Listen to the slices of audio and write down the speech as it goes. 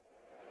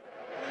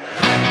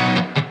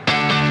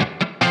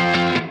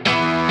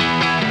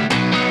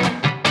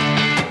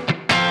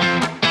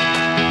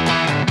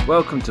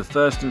Welcome to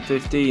First and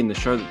 15, the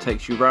show that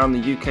takes you around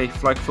the UK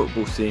flag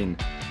football scene.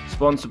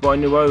 Sponsored by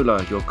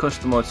Nuola, your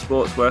customised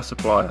sportswear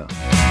supplier.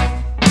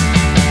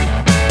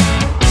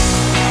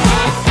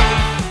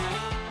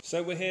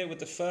 So we're here with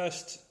the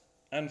First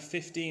and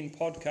 15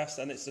 podcast,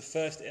 and it's the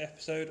first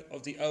episode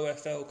of the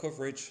OFL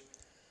coverage.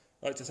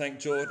 I'd like to thank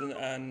Jordan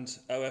and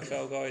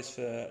OFL guys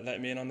for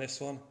letting me in on this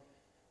one.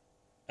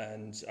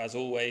 And as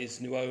always,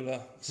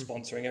 Nuola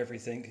sponsoring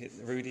everything.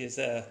 Rudy is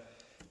there.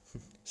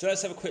 So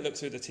let's have a quick look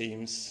through the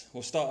teams.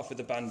 We'll start off with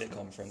the Bandit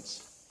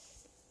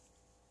Conference.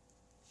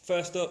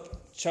 First up,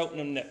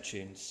 Cheltenham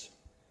Neptunes.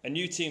 A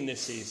new team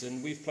this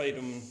season. We've played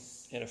them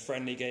in a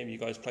friendly game. You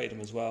guys played them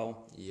as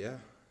well. Yeah,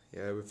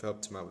 we've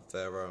helped them out with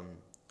their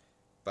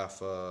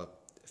BAFA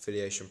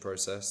affiliation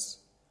process.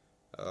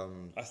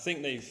 I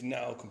think they've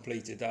now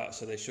completed that,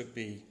 so they should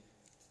be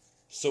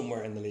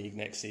somewhere in the league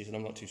next season.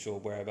 I'm not too sure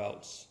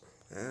whereabouts.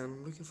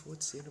 I'm looking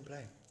forward to seeing them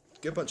play.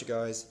 Good bunch of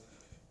guys,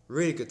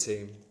 really good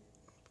team,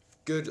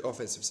 good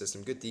offensive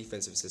system, good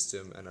defensive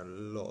system, and a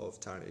lot of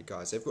talented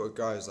guys. They've got a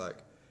guy who's like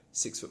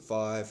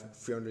 6'5",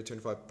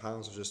 325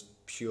 pounds, of just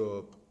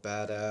pure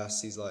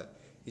badass.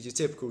 He's your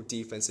typical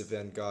defensive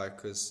end guy,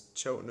 because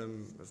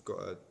Cheltenham have got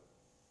a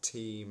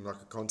team,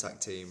 like a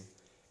contact team,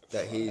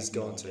 that he's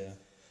gone to.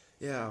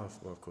 Yeah,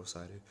 well, of course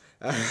I do.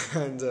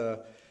 And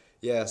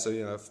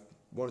so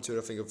one or two,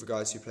 I think, of the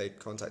guys who played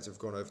contact have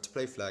gone over to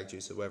play flag due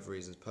to whatever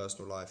reasons,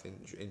 personal life,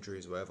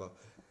 injuries, whatever.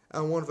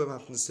 And one of them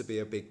happens to be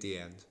a big D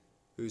end,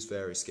 who's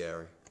very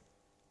scary.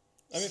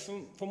 I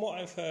mean, from what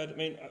I've heard,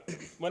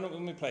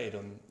 when we played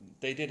them,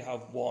 they did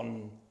have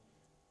one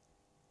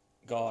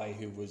guy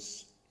who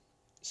was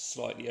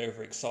slightly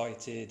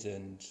overexcited,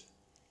 and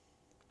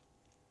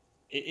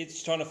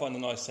it's trying to find a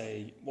nice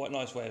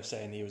way of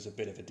saying he was a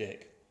bit of a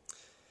dick.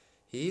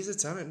 He's a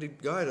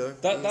talented guy, though.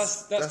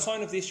 That's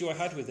kind of the issue I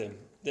had with him.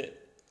 That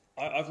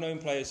I've known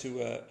players who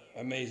were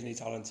amazingly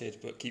talented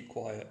but keep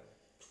quiet,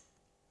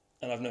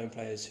 and I've known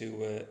players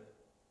who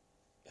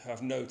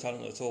have no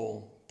talent at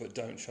all but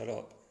don't shut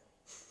up.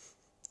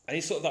 And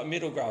he's sort of that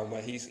middle ground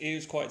where he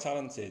was quite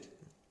talented,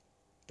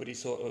 but it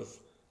sort of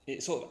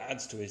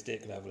adds to his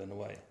dick level in a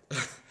way.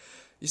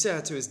 You say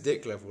that to his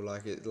dick level,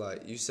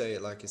 you say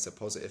it like it's a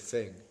positive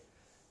thing.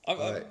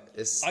 I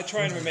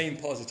try and remain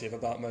positive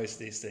about most of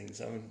these things.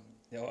 I mean,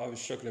 I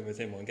was struggling with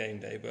him on game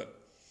day,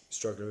 but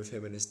struggling with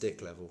him and his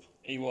dick level.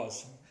 He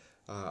was.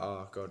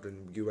 Oh God!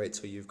 And you wait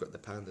till you've got the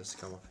Pandas to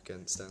come up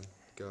against them.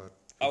 God.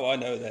 Oh, I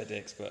know they're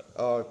dicks, but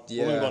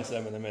we'll move on to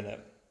them in a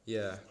minute.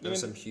 Yeah,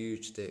 there's some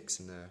huge dicks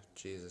in there.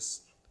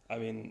 Jesus. I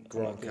mean,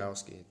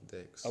 Gronkowski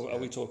dicks. Are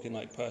we talking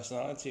like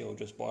personality or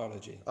just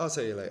biology? I'll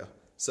tell you later.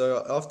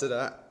 So after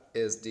that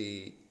is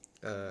the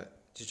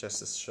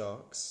Chichester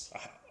Sharks.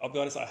 I'll be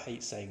honest, I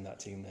hate saying that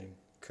team name.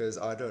 Because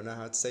I don't know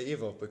how to say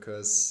either,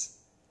 because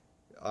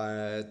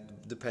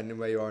depending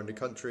where you are in the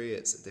country,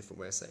 it's a different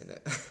way of saying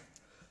it.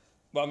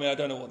 Well, I mean, I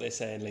don't know what they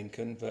say in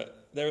Lincoln,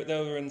 but they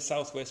were in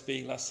South West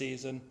B last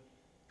season,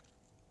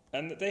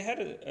 and they had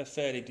a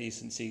fairly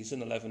decent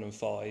season,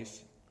 11-5,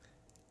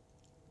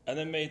 and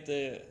then made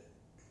the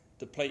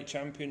Plate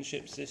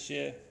Championships this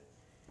year.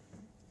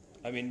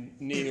 I mean,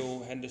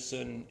 Neil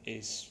Henderson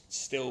is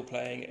still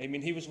playing. I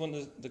mean, he was one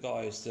of the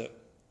guys that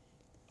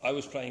I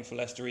was playing for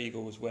Leicester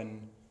Eagles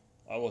when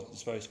I wasn't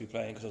supposed to be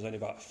playing, because I was only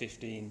about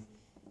 15,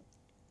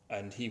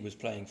 and he was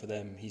playing for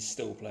them. He's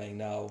still playing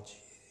now.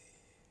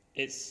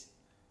 It's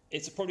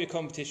probably a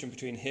competition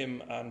between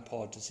him and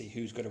Pod to see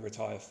who's going to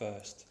retire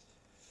first.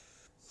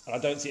 And I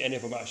don't see any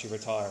of them actually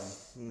retiring.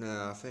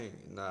 No,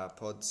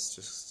 Pod's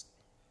just...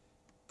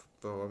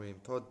 Well, I mean,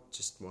 Pod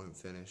just won't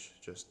finish,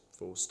 just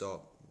full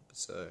stop.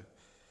 So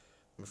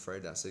I'm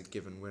afraid that's a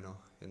given winner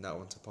in that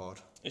one to Pod.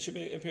 It'd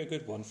be a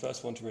good one,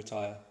 first one to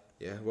retire.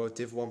 Yeah, well,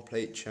 Div 1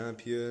 Plate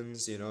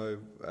champions,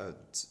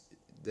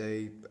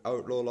 they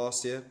Outlaw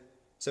last year,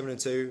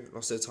 7-2,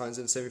 lost to the Titans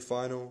in the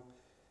semi-final.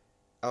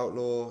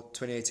 Outlaw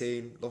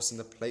 2018, lost in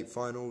the Plate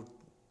final.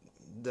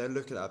 They're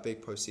looking at a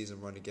big post-season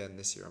run again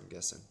this year, I'm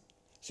guessing.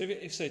 So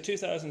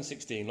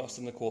 2016, lost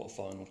in the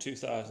quarter-final.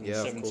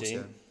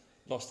 2017,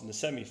 lost in the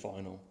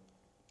semi-final.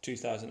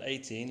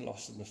 2018,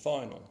 lost in the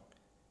final.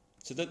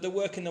 So they're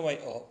working their way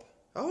up.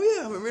 Oh yeah,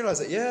 I haven't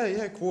realised it.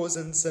 Yeah, quarters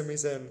and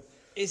semis and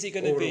is it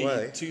going to be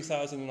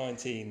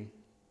 2019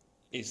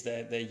 is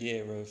their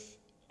year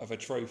of a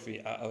trophy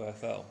at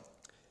OFL?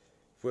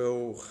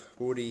 Will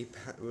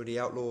the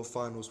Outlaw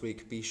finals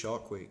week be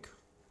Shark Week?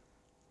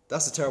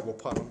 That's a terrible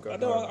pun. I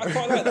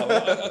quite like that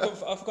one.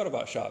 I forgot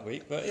about Shark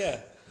Week, but yeah.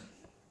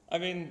 I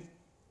mean,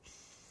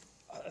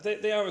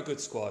 they are a good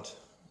squad.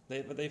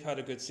 They've had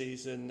a good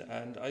season,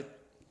 and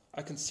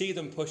I can see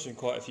them pushing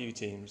quite a few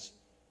teams.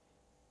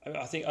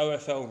 I think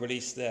OFL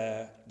released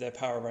their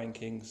power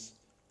rankings,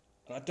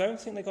 and I don't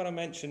think they got a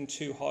mention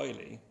too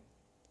highly.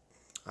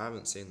 I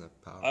haven't seen the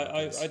power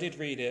rankings. I did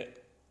read it.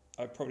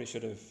 I probably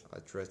should have... I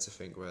dread to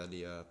think where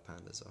the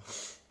Pandas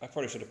are. I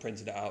probably should have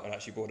printed it out and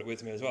actually brought it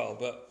with me as well,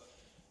 but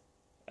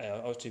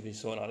I was too busy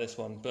sorting out this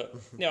one. But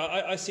yeah,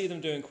 I see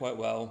them doing quite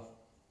well.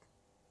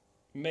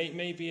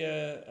 Maybe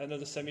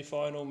another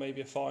semi-final, maybe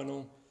a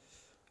final.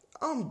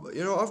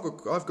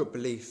 I've got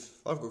belief.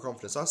 I've got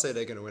confidence. I say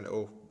they're going to win it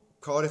all.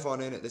 Cardiff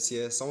aren't in it this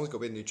year. Someone's got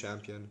to be a new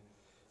champion.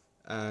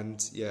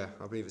 And yeah,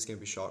 I believe it's going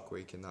to be Shark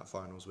Week in that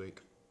finals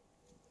week.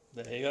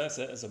 There you go.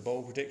 That's a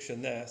bold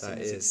prediction there. That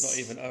Since it's not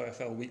even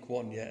OFL week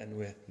 1 yet, and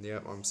we're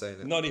I'm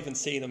saying it. not even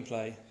seen them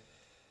play.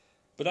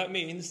 But that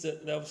means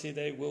that obviously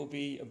they will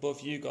be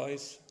above you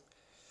guys.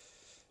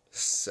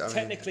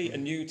 Technically a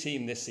new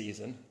team this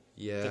season.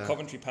 Yeah. The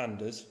Coventry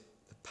Pandas.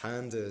 The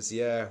Pandas,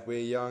 yeah. We're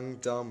young,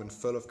 dumb, and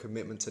full of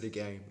commitment to the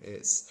game.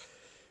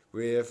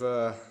 We've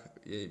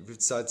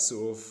decided to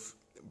sort of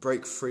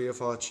break free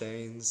of our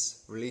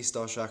chains, released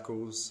our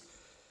shackles.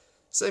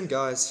 Same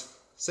guys,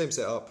 same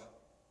setup.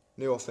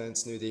 New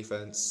offense, new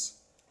defense.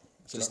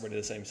 So not really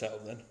the same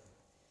setup then.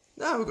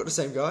 No, we've got the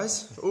same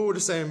guys, all the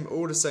same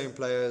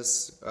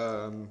players.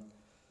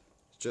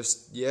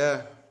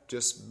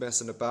 Just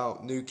messing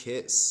about. New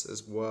kits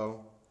as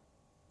well.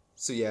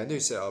 So yeah, new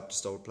setup,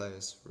 just old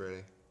players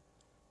really.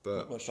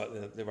 But much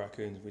like the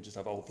Raccoons, we just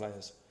have old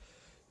players.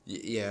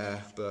 Yeah,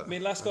 but I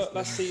mean, last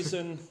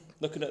season,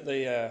 looking at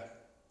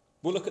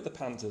we'll look at the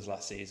Panthers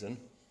last season.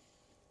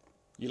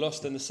 You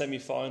lost in the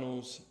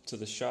semi-finals to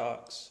the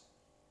Sharks.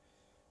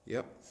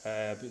 Yep.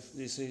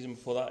 This season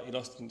before that, you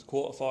lost in the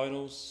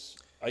quarterfinals.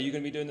 Are you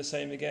going to be doing the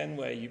same again,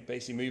 where you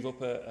basically move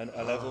up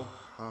a level?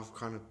 I've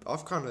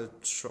kind of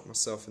shot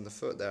myself in the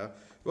foot there.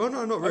 Well,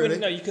 no, not really. I mean,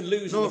 no, you can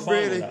lose in the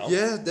final really. now.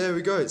 Yeah, there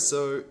we go.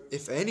 So,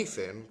 if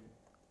anything,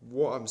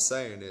 what I'm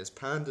saying is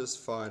Pandas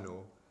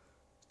final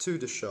to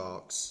the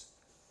Sharks,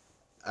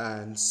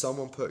 and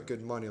someone put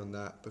good money on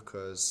that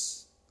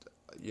because,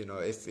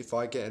 if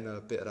I get in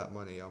a bit of that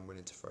money, I'm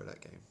willing to throw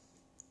that game.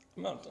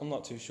 I'm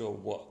not too sure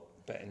what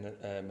betting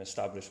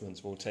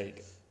establishments will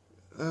take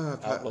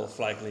outlaw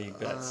flag league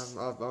bets.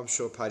 I'm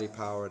sure Paddy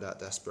Power are that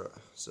desperate.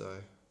 So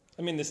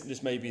I mean,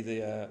 this may be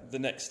the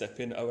next step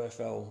in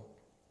OFL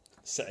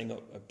setting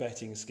up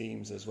betting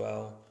schemes as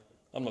well.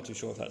 I'm not too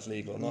sure if that's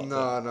legal or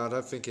not. No, I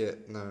don't think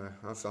it. No,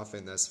 I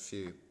think there's a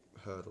few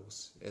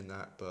hurdles in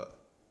that, but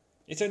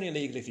it's only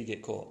illegal if you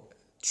get caught.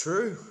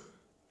 True.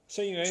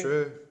 So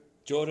True.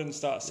 Jordan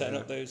starts setting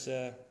up those.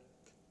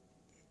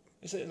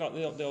 Is it like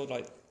the old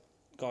like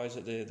guys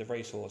at the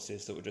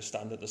racehorses that would just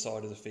stand at the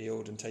side of the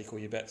field and take all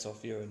your bets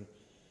off you and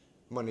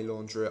money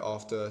launder it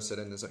after? So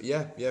then there's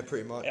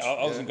pretty much. Yeah,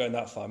 I wasn't going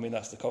that far. I mean,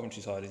 that's the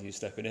Coventry side of you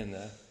stepping in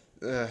there.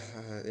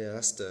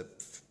 That's the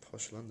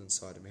posh London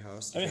side of my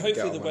house. I mean,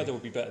 hopefully the weather will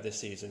be better this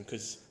season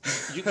because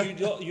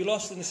you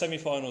lost in the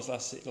semi-finals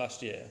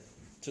last year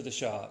to the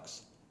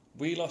Sharks.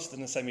 We lost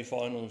in the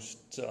semi-finals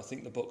to, I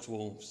think, the Bucks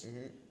Wolves.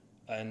 Mm-hmm.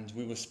 And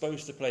we were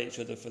supposed to play each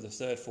other for the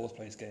third, fourth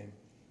place game.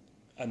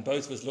 And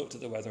both of us looked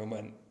at the weather and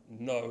went,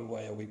 no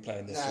way are we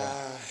playing this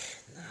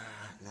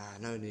one.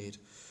 No need.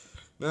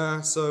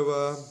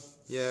 So,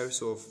 we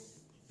sort of,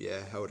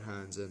 held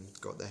hands and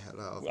got the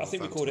hell out of it. I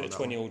think we called it a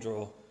 20-all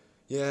draw.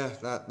 Yeah,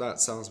 that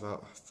sounds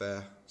about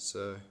fair.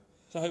 So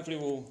hopefully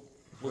we'll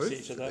see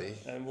each other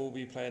and we'll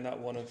be playing that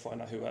one and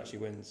find out who actually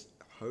wins.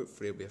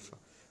 Hopefully it'll be a fun.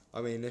 I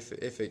mean,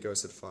 if it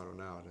goes to the final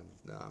now,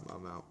 then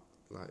I'm out.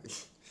 Like,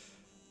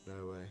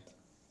 no way.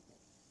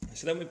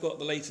 So then we've got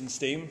the Leighton's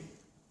team.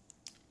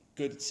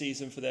 Good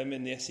season for them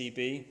in the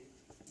SEB.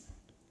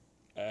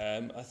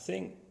 I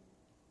think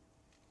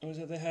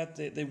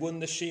they won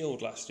the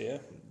Shield last year.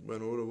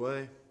 Went all the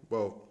way.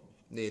 Well,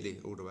 nearly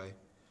all the way.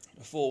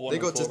 A 4-1.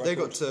 They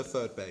got to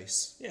third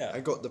base. Yeah.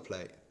 And got the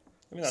plate.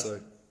 I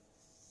mean,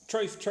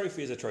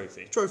 trophy is a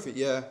trophy. Trophy,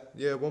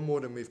 yeah, one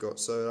more than we've got.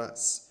 So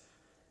that's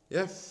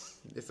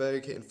if they're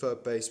getting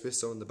third base, we're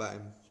still on the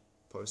batting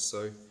post.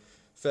 So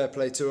fair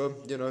play to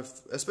them.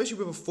 Especially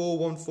with a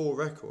 4-1-4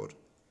 record.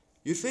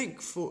 You'd think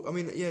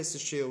it's the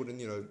Shield,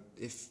 and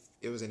if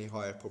it was any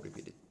higher, it'd probably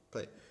be the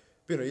play.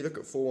 But you look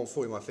at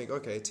 4-1-4, you might think,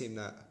 okay, a team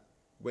that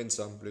wins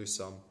some, lose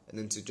some, and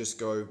then to just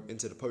go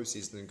into the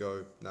postseason and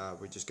go, nah,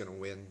 we're just gonna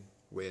win,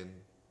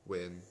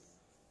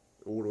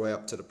 all the way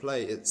up to the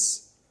play.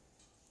 It's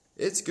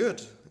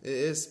good. It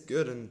is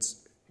good, and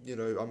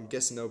I'm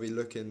guessing they'll be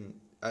looking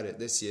at it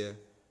this year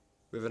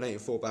with an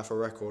 8-4 BAFA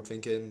record,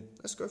 thinking,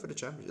 let's go for the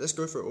championship, let's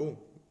go for it all,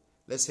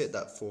 let's hit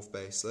that fourth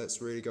base,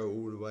 let's really go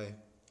all the way.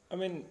 I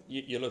mean,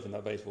 you're loving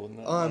that baseball, isn't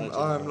it?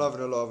 I'm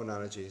loving a lot of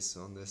analogies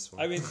on this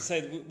one. I mean,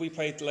 we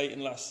played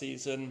Leighton last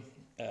season.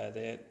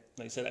 They,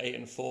 like you said,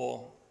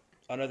 8-4.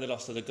 I know they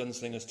lost to the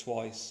Gunslingers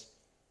twice.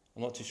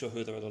 I'm not too sure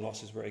who their other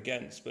losses were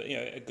against, but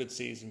a good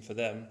season for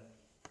them.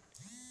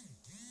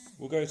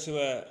 We'll go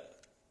to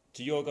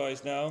your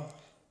guys now.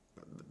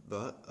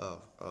 But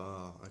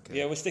okay.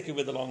 Yeah, we're sticking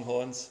with the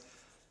Longhorns.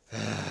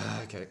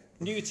 Okay.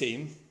 New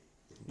team,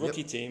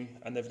 rookie team,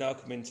 and they've now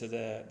come into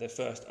their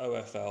first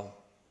OFL.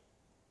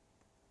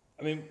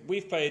 I mean,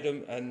 we've played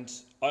them, and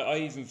I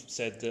even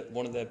said that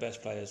one of their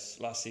best players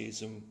last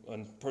season,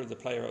 and probably the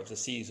player of the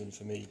season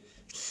for me,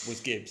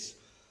 was Gibbs.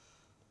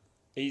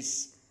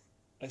 He's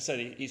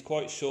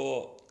quite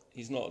short.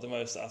 He's not the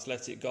most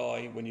athletic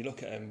guy when you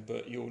look at him,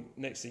 but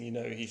next thing you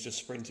know, he's just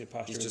sprinted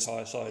past your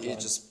entire sideline. He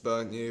just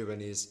burnt you when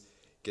he's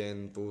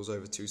getting balls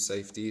over two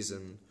safeties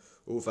and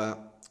all that.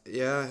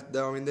 Yeah,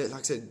 I mean, like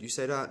I said, you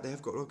say that, they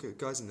have got a lot of good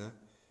guys in there.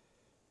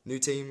 New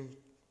team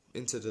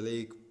into the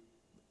league,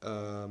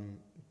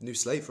 new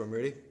slate for them,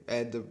 really.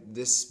 And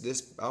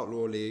this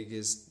Outlaw League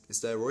is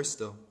their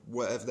oyster.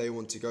 Whatever they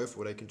want to go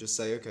for, they can just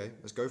say, okay,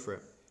 let's go for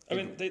it. I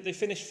mean, they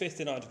finished 5th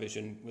in our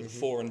division with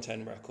a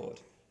 4-10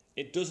 record.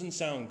 It doesn't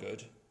sound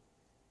good,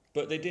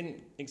 but they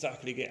didn't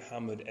exactly get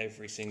hammered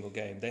every single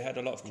game. They had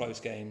a lot of close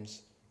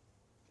games.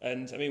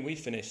 And, I mean, we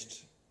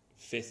finished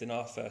 5th in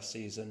our first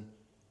season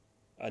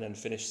and then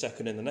finished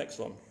 2nd in the next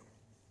one.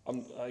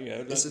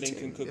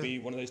 Lincoln could be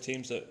one of those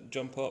teams that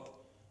jump up.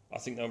 I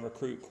think they'll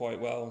recruit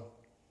quite well.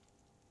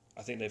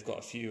 I think they've got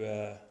a few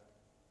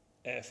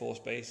Air Force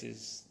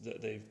bases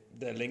that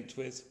they're linked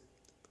with.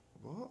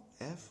 What?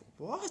 Air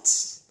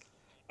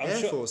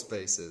Force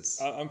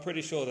bases? I'm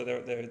pretty sure that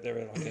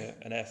they're like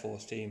an Air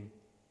Force team.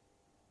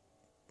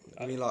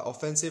 I mean, like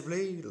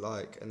offensively,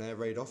 like an air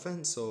raid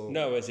offense, or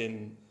no, as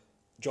in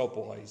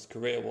job-wise,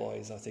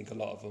 career-wise. I think a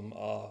lot of them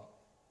are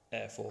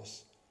Air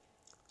Force.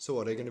 So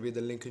what, are they going to be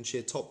the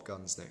Lincolnshire Top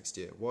Guns next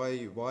year?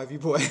 Why have you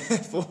brought Air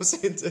Force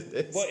into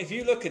this? Well, if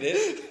you look at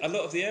it, a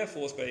lot of the Air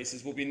Force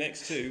bases will be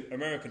next to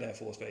American Air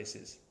Force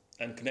bases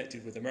and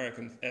connected with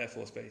American Air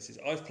Force bases.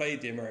 I've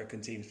played the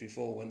American teams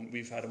before when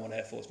we've had them on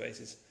Air Force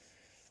bases.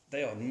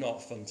 They are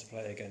not fun to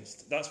play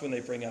against. That's when they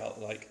bring out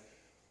like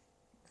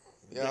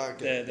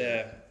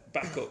their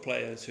backup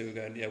players who are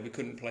going, we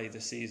couldn't play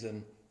this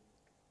season,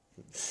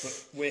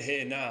 but we're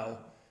here now.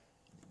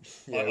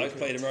 I've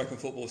played American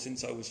football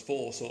since I was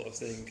 4, sort of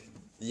thing.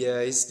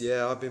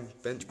 I've been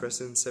bench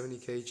pressing 70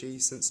 kg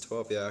since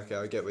 12. Yeah, okay,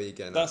 I get where you're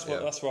getting. That's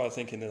why I'm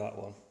thinking of that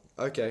one.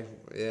 Okay,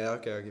 I'll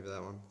give you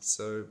that one.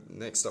 So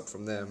next up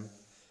from them,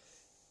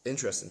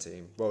 interesting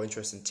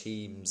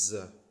teams.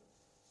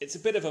 It's a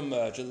bit of a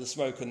merger, the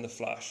Smoke and the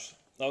Flash.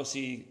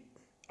 Obviously,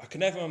 I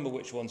can never remember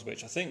which one's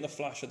which. I think the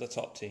Flash are the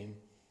top team,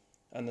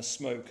 and the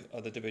Smoke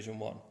are the Division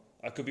 1.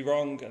 I could be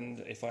wrong,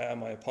 and if I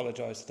am, I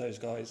apologise to those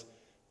guys.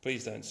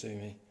 Please don't sue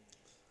me.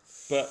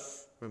 But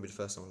won't be the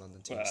first time a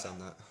London team's done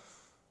that.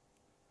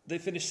 They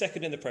finished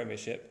 2nd in the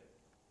Premiership.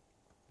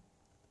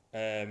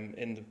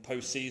 In the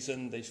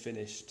post-season, they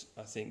finished,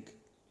 I think,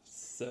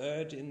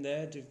 3rd in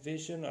their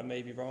division. I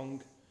may be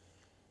wrong.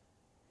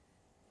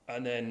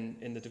 And then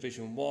in the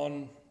Division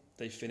 1,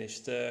 they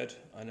finished 3rd.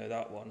 I know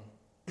that one.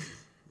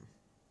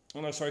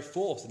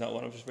 4th in that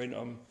one.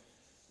 I'm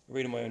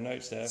reading my own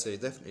notes there. So you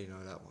definitely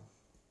know that one.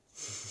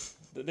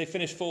 They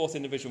finished 4th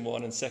in Division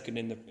 1 and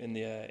 2nd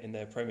in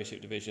their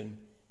Premiership division.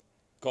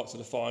 Got to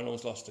the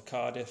finals, lost to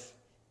Cardiff.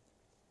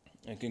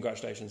 And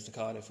congratulations to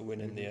Cardiff for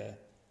winning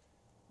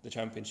the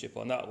championship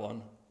on that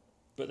one.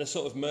 But they're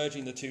sort of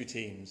merging the two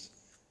teams.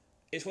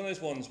 It's one of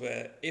those ones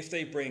where if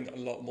they bring a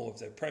lot more of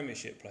their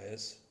Premiership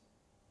players,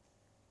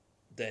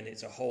 then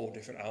it's a whole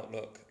different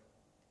outlook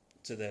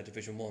to their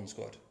Division 1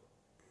 squad.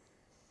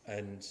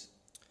 And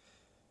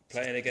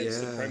playing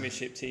against the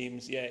Premiership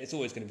teams, it's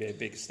always going to be a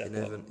big step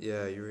up.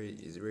 Yeah, you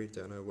really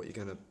don't know what you're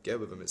going to get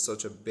with them. It's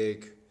such a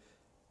big,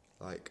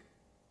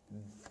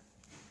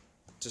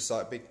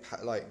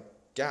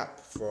 gap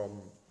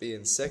from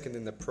being 2nd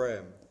in the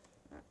Prem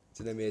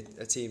to then be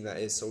a team that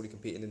is solely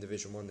competing in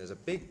Division 1. There's a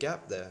big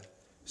gap there.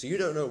 So you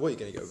don't know what you're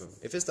going to get with them.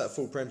 If it's that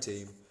full Prem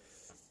team,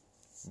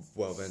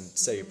 well then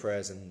say your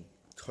prayers and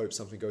hope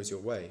something goes your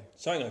way.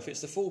 So if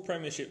it's the full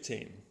Premiership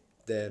team,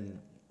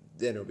 then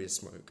it'll be a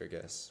Smoke, I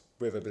guess,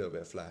 with a little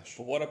bit of Flash.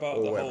 But what about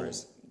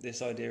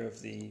this idea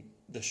of the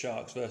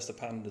Sharks versus the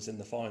Pandas in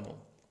the final?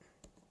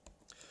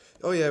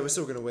 Oh yeah, we're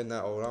still going to win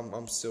that.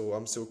 I'm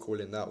still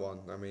calling that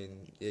one. I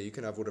mean, you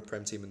can have all the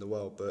Prem team in the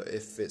world, but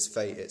if it's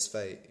fate, it's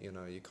fate.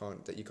 You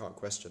can't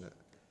question it.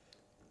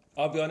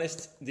 I'll be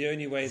honest. The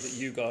only way that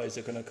you guys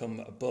are going to come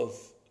above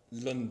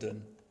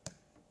London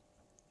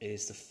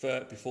is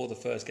before the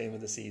first game of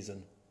the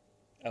season,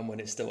 and when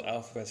it's still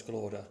alphabetical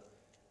order.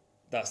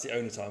 That's the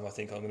only time I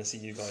think I'm going to see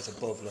you guys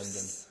above London.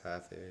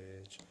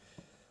 Savage.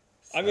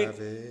 I mean,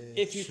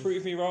 if you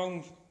prove me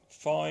wrong,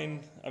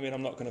 fine. I mean,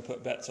 I'm not going to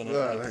put bets on it.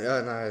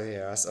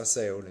 I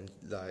say all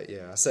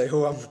I say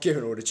I'm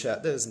giving all the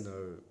chat. There's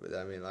no,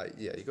 I mean,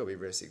 you got to be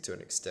realistic to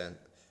an extent.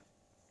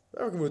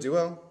 I reckon we'll do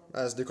well,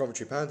 as the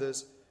Coventry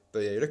Pandas.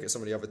 But you look at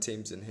some of the other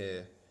teams in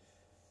here,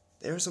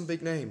 there are some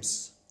big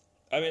names.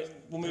 I mean,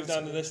 we'll move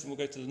down the list and we'll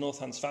go to the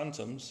Northants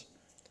Phantoms.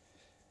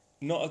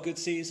 Not a good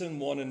season,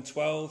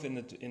 1-12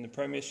 in the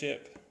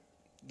Premiership.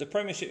 The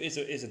Premiership is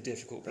a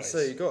difficult place. So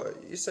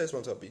you say it's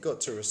one top, but you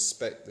got to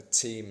respect the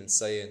team and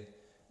saying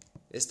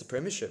it's the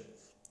Premiership.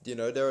 They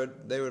would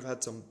have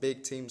had some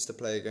big teams to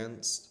play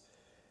against.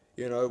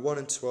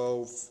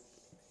 1-12,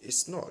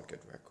 it's not a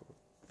good record.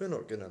 We're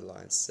not gonna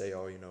lie and say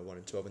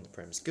 1-12 in the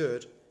Prem is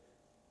good,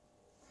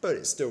 but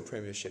it's still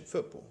Premiership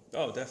football.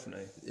 Oh,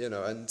 definitely.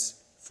 And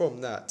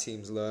from that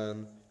teams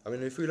learn. I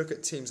mean, if we look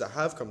at teams that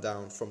have come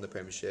down from the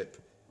Premiership,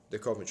 the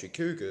Coventry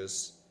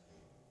Cougars,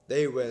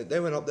 they went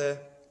up there,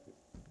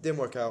 didn't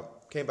work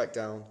out, came back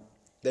down,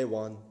 they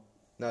won,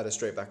 now they're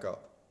straight back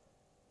up.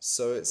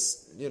 So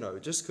it's,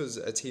 just because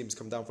a team's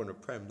come down from the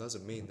Prem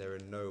doesn't mean they're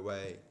in no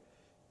way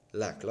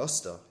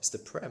lackluster. It's the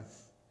Prem.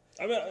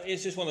 I mean,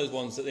 it's just one of those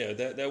ones that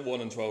they're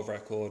 1-12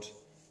 record.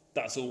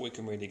 That's all we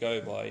can really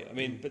go by. I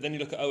mean, but then you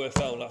look at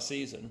OFL last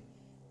season,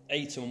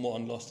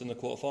 8-1 lost in the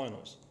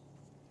quarterfinals.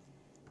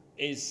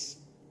 Is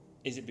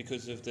it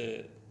because of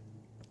the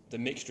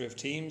mixture of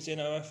teams in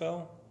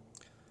OFL?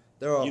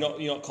 You're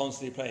not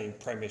constantly playing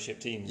Premiership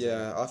teams.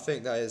 Yeah, I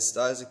think that is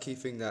a key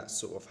thing that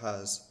sort of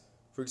has.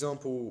 For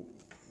example,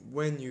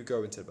 when you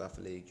go into the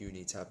Bafa League, you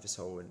need to have this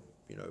whole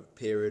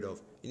period of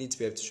you need to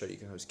be able to show that you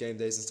can host game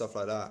days and stuff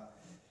like that.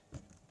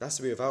 That's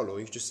the beauty of Outlaw.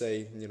 You just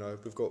say,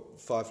 we've got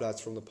 5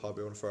 lads from the pub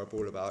we want to throw a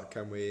ball about,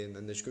 can we? And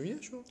then they just go, yeah,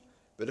 sure.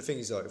 But the thing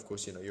is, of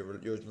course,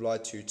 you're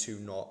relied to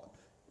not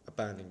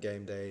abandon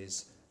game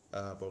days.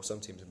 Well, some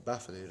teams in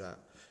Bafa do that.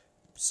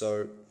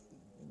 So,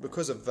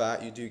 because of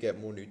that, you do get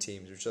more new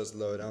teams, which does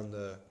lower down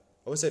I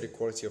wouldn't say the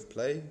quality of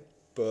play,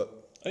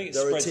 but I think it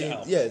spreads it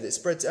out. Yeah, it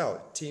spreads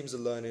out. Teams are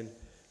learning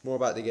more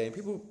about the game.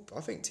 I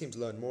think teams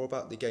learn more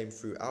about the game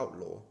through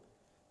Outlaw,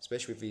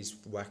 especially with these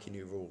wacky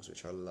new rules,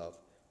 which I love,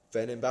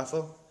 than in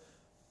Bafa.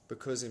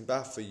 Because in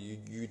Bafa,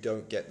 you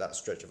don't get that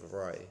stretch of a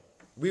variety.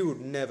 We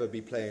would never be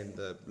playing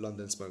the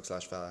London Smoke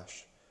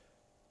 /Flash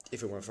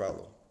if it weren't for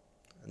Outlaw.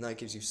 And that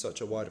gives you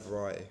such a wider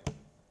variety.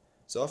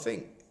 So I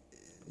think,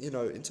 in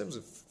terms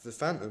of the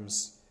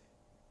Phantoms,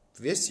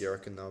 for this year, I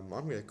reckon I'm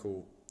going to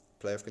call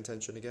playoff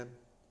contention again.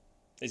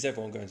 Is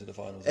everyone going to the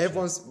finals?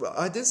 Well,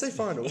 I didn't say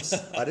finals.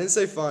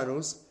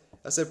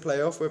 I said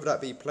playoff, whether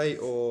that be plate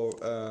or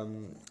all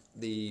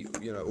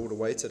the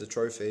way to the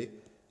trophy.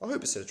 I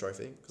hope it's to the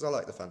trophy, because I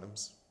like the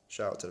Phantoms.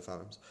 Shout out to the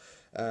Phantoms.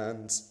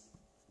 And,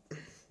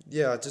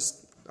 yeah, I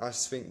just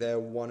think their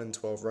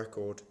 1-12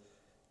 record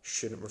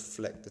shouldn't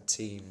reflect the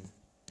team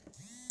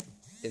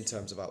in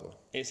terms of Outlaw.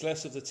 It's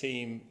less of the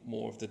team,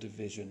 more of the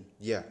division.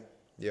 Yeah.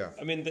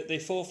 I mean, they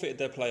forfeited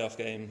their playoff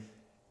game,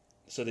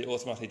 so they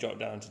automatically drop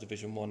down to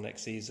Division 1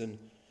 next season.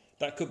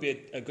 That could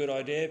be a good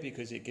idea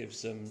because it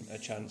gives them a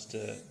chance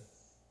to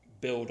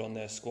build on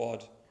their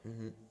squad.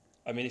 Mm-hmm.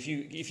 I mean, if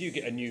you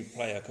get a new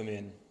player come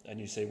in and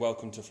you say,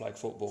 welcome to flag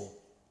football,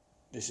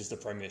 this is the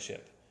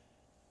Premiership,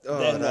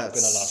 they're not going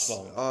to last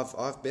long.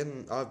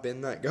 I've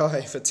been that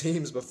guy for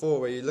teams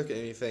before where you look at it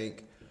and you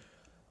think,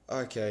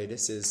 okay,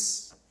 this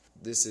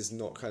is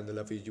not kind of the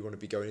level you want to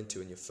be going into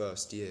in your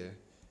first year.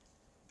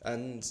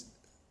 And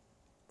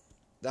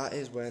that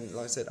is when,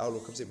 like I said, Outlaw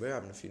comes in. We're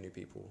having a few new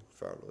people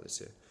for Outlaw this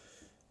year.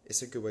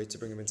 It's a good way to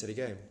bring them into the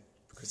game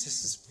because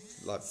this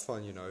is like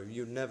fun,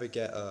 You'll never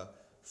get a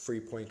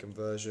 3-point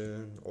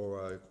conversion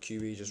or a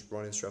QE just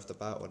running straight off the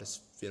bat or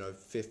this,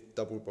 fifth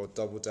double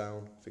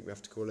down, I think we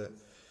have to call it.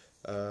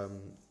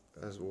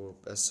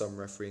 As some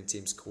refereeing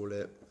teams call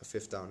it, a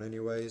 5th down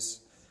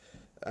anyways.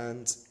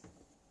 And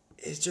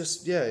it's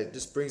just, it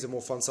just brings a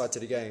more fun side to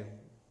the game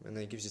and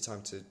then it gives you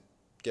time to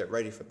get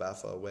ready for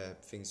Bafa where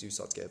things do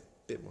start to get a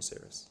bit more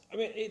serious. I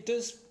mean, it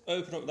does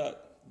open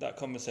up that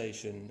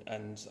conversation,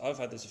 and I've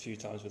had this a few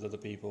times with other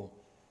people.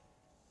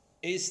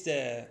 Is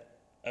there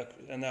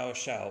now a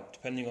shout,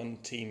 depending on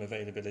team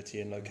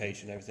availability and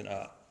location and everything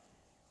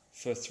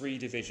for 3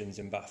 divisions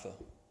in Bafa?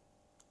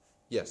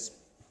 Yes.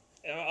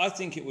 I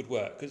think it would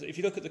work, because if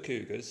you look at the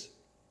Cougars,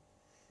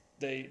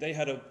 they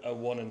had a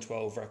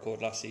 1-12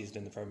 record last season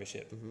in the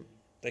Premiership. Mm-hmm.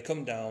 They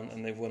come down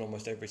and they've won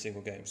almost every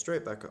single game.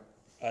 Straight back up.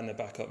 And they're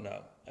back up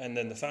now. And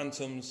then the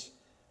Phantoms,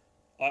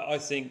 I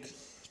think,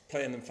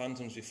 playing them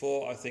Phantoms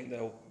before, I think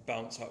they'll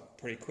bounce up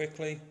pretty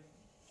quickly.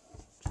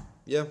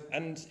 Yeah.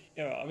 And,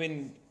 I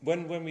mean,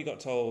 when we got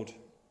told,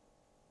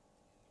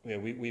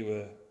 we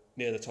were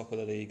near the top of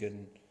the league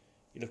and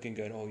you're looking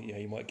going, oh,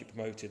 you might get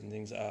promoted and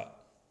things like that.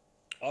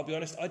 I'll be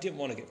honest, I didn't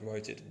want to get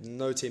promoted.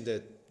 No team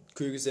did.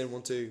 Cougars didn't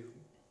want to.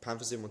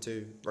 Panthers didn't want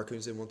to.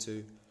 Raccoons didn't want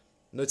to.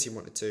 No team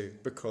wanted to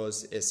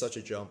because it's such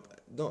a jump.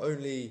 Not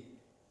only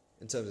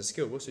in terms of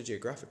skill, but also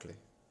geographically.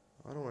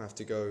 I don't want to have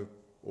to go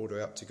all the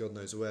way up to God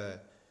knows where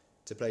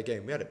to play a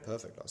game. We had it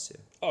perfect last year.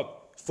 Oh,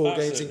 4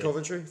 games in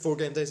Coventry. 4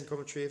 game days in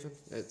Coventry even.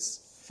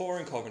 It's 4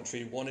 in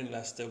Coventry, 1 in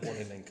Leicester, 1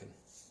 in Lincoln.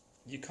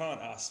 You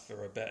can't ask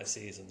for a better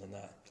season than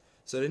that.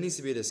 So there needs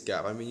to be this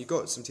gap. I mean, you've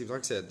got some teams,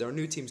 like I said, there are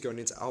new teams going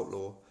into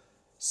Outlaw,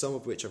 some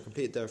of which have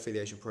completed their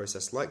affiliation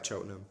process, like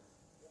Cheltenham,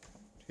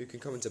 who can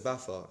come into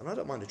Bafa. And I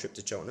don't mind a trip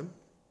to Cheltenham.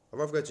 I'd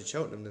rather go to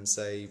Cheltenham than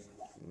say,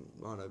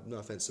 I don't know, no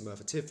offence to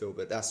Merthyr Tydfil,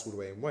 but that's all the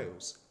way in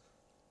Wales.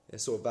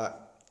 It's sort of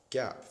that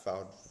gap that I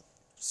would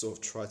sort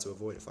of try to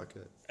avoid if I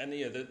could. And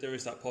there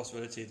is that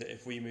possibility that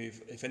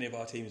if any of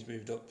our teams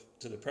moved up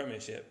to the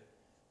Premiership,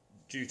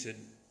 due to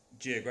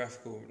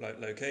geographical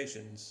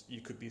locations,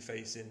 you could be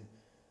facing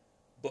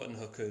button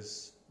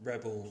hookers,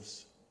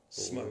 rebels,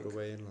 smoke, all the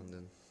way in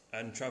London,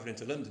 and travelling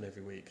to London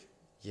every week.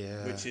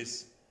 Yeah, which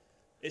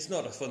it's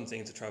not a fun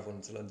thing to travel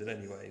into London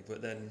anyway.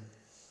 But then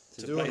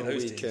to do play it on a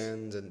those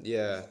weekend, teams, and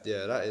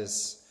that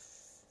is.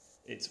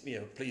 It's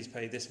please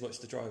pay this much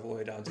to drive all the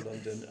way down to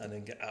London and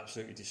then get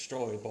absolutely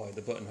destroyed by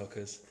the button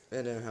hookers.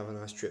 And then have a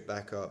nice trip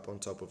back up on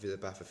top of the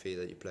Bafa fee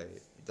that you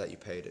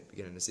paid at the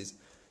beginning of the season.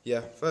 Yeah,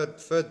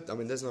 third. I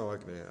mean, there's no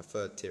argument here. A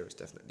 3rd tier is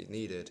definitely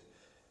needed.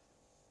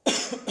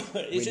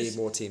 We need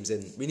more teams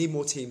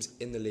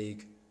in the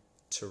league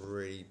to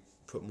really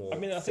put more. I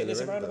mean, I think there's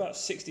filler in, around but- about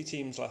 60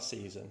 teams last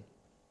season.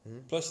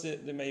 Plus,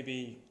 there may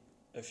be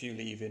a few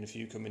leaving, a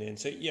few coming in.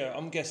 So, yeah,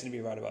 I'm guessing it'd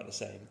be around about the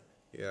same.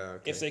 Yeah.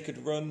 Okay. If they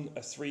could run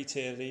a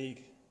 3-tier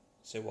league,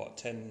 so what,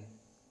 10,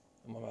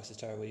 my maths is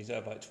terrible, you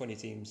have like 20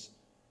 teams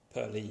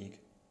per league.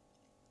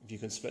 If you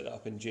can split that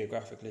up in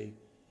geographically,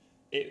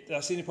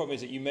 that's the only problem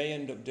is that you may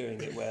end up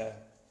doing it where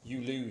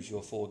you lose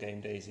your 4 game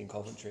days in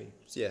Coventry.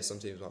 So yeah, some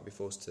teams might be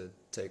forced to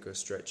take a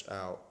stretch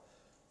out,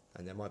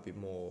 and there might be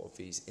more of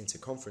these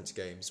inter-conference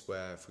games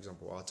where, for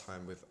example, our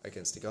time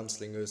against the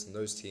Gunslingers and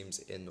those teams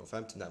in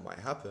Northampton, that might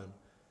happen.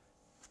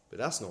 But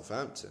that's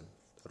Northampton.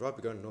 I'd rather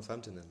be going to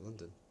Northampton than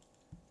London.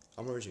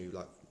 I'm originally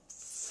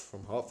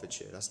from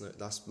Hertfordshire.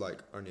 That's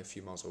like only a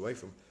few miles away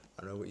from.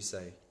 I know what you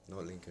say,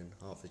 not Lincoln,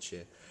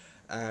 Hertfordshire,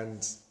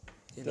 and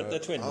They're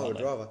twins, I aren't would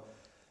they? rather.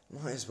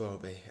 Might as well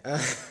be.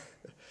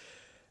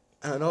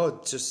 And I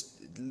would just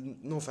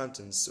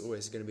Northampton's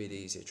always going to be the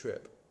easier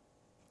trip,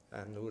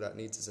 and all that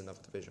needs is another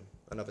division,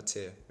 another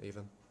tier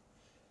even.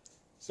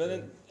 But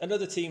then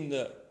another team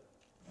that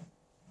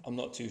I'm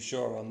not too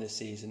sure on this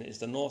season is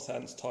the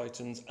Northants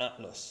Titans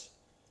Atlas.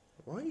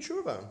 Why are you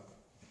sure about them?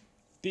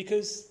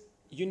 Because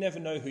you never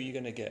know who you're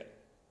going to get.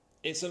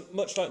 It's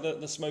much like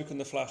the Smoke and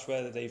the Flash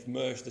where they've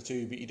merged the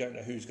two, but you don't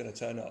know who's going to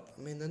turn up.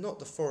 I mean, they're not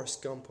the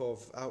Forrest Gump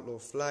of Outlaw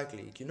Flag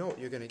League. You know what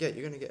you're going to get.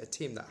 You're going to get a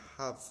team that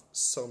have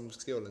some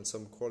skill and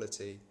some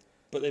quality.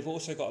 But they've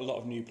also got a lot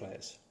of new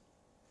players,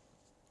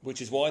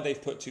 which is why they've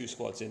put 2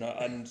 squads in.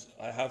 And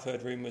I have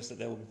heard rumours that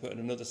they will be putting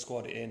another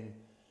squad in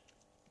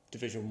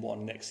Division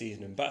 1 next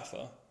season in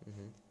Baffa.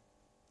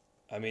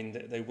 I mean,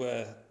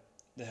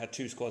 they had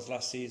 2 squads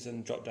last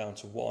season, dropped down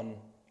to 1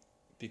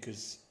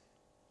 because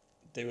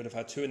they would have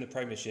had 2 in the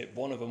Premiership.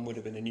 One of them would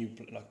have been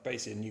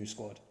basically a new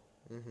squad.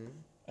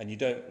 And you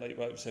don't, like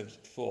I said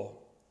before,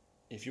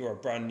 if you're a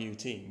brand new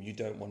team, you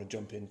don't want to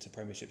jump into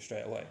Premiership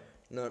straight away.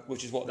 No,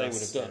 which is what they would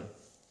have done.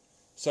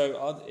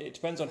 So it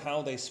depends on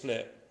how they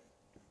split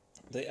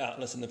the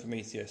Atlas and the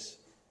Prometheus.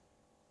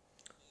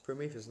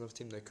 Prometheus is another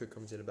team that could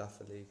come to the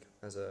Baffa League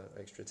as an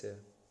extra tier.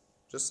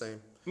 Just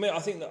saying. I mean, I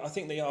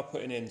think they are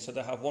putting in, so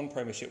they have 1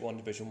 Premiership, 1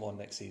 Division 1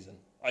 next season.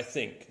 I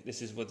think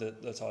this is with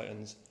the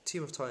Titans.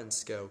 Team of Titans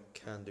scale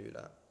can do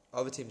that.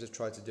 Other teams have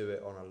tried to do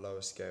it on a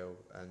lower scale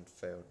and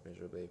failed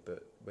miserably.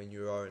 But when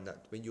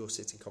you're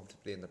sitting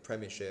comfortably in the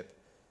Premiership,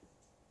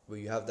 where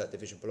you have that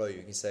division below you,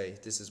 you can say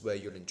this is where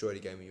you'll enjoy the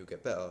game and you'll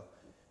get better.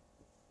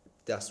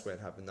 That's when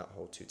having that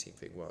whole 2-team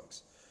thing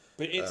works.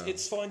 But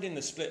it's finding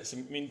the splits. I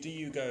mean, do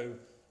you go,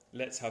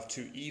 let's have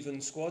 2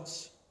 even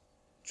squads,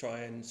 try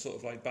and sort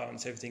of like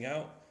balance everything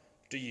out?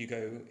 Do you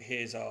go,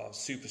 here's our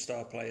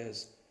superstar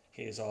players,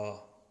 here's our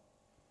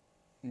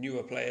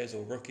newer players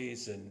or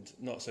rookies and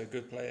not so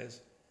good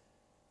players?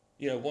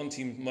 You know, one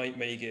team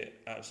may get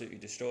absolutely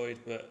destroyed,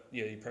 but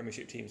your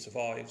Premiership team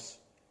survives.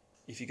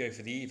 If you go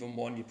for the even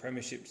one, your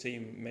Premiership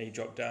team may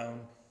drop down.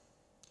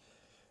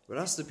 Well,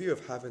 that's the beauty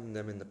of having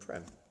them in the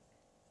Prem.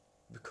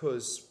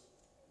 Because,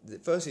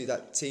 firstly,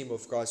 that team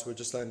of guys who are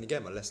just learning the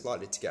game are less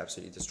likely to get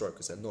absolutely destroyed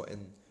because they're not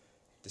in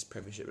this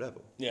Premiership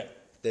level. Yeah.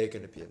 They're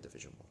going to be in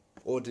Division 1.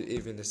 Or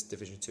even this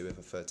Division 2 if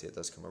a third tier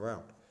does come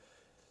around.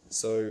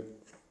 So,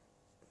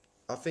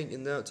 I think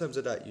in terms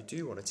of that, you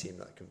do want a team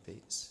that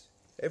competes.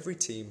 Every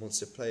team wants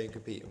to play and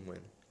compete and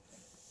win.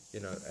 You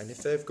know, and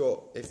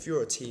if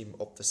you're a team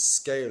of the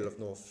scale of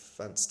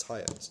Northants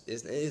Titans,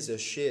 it is a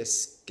sheer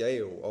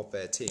scale of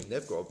their team.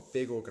 They've got a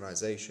big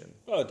organisation.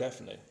 Oh,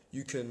 definitely.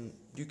 You can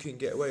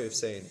get away with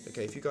saying,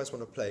 okay, if you guys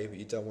want to play, but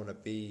you don't want to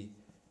be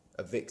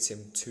a victim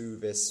to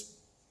this,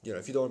 you know,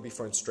 if you don't want to be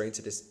thrown straight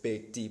into this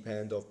big deep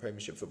end of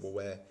Premiership football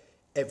where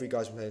every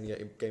guy's been playing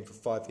the game for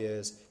 5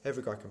 years,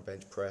 every guy can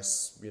bench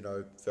press, you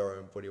know, their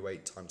own body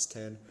weight times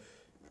 10.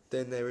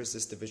 Then there is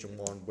this Division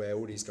 1 where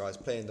all these guys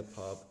play in the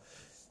pub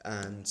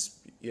and,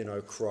 you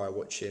know, cry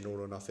watching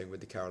All or Nothing with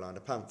the Carolina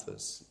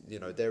Panthers. You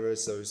know, there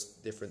is those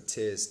different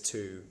tiers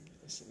too.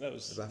 That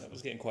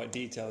was getting quite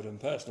detailed and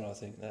personal, I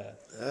think, there.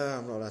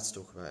 I'm not allowed to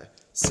talk about it.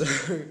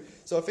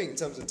 So I think in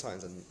terms of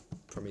Titans and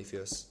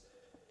Prometheus,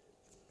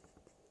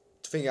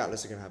 I think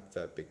Atlas are going to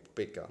have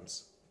big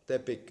guns. Their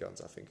big guns,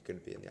 I think, are going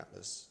to be in the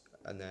Atlas.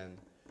 And then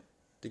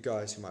the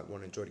guys who might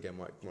want to enjoy the game,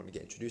 might want to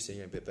get introduced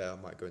in a bit better,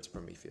 might go into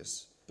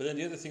Prometheus. But then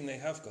the other thing they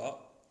have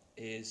got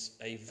is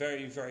a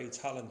very, very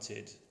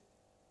talented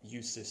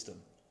youth system.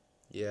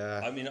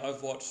 Yeah. I mean,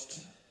 I've watched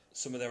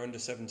some of their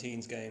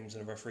under-17s games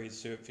and I've refereed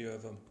to a few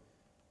of them.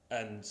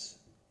 And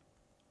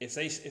if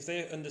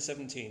they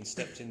under-17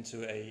 stepped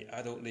into a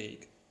adult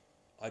league,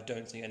 I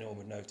don't think anyone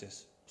would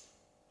notice.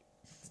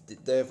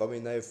 They've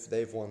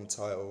won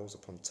titles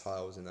upon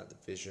titles in that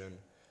division.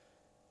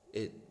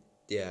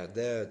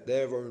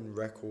 Their own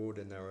record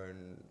and their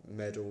own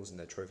medals and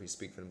their trophies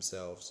speak for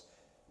themselves.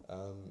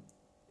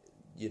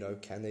 You know,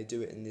 can they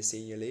do it in the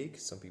senior league?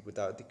 Some people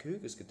doubt the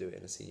Cougars could do it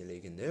in a senior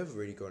league, and they've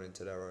really gone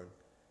into their own.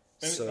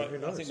 So who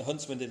knows? I think the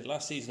Huntsmen did it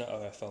last season at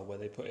OFL, where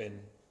they put in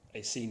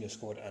a senior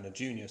squad and a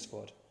junior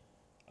squad,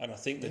 and I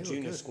think the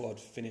junior squad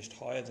finished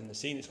higher than the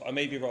senior squad. I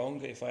may be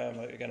wrong. If I am,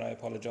 again, I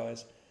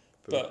apologise.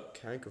 But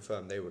can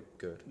confirm they were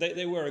good.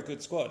 They were a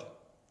good squad.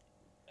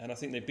 and I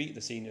think they beat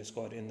the senior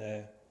squad in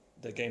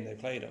the game they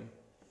played them.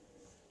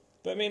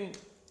 But I mean,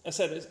 I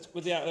said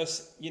with the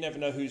Atlas, you never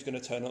know who's going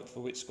to turn up for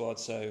which squad,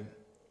 so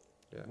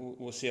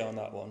we'll see on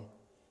that one.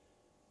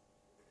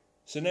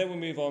 So now we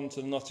move on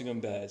to the Nottingham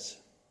Bears.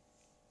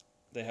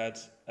 They had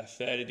a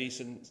fairly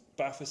decent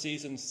BAFA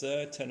season,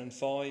 third,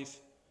 10-5,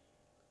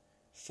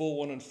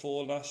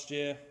 4-1-4 last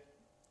year.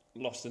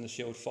 Lost in the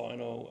Shield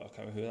final. I can't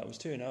remember who that was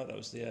to now. That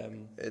was the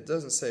it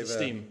doesn't say there.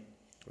 Steam.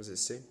 Was it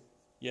Steam?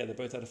 Yeah, they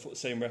both had the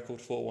same record,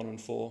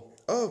 4-1-4.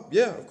 Oh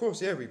yeah, of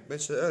course. Yeah, we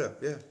mentioned it earlier.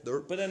 Yeah.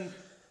 But then,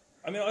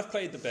 I mean, I've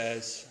played the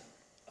Bears.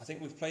 I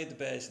think we've played the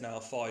Bears now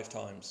 5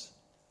 times,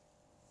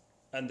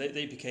 and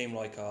they became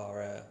like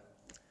our.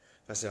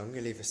 That's it. I'm going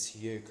to leave this to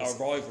you. Our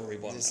rivalry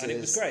one, and it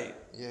was great.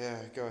 Yeah,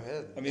 go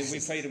ahead. I mean, we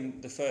played them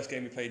the first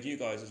game. We played you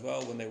guys as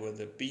well when they were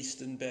the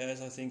Beeston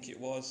Bears, I think it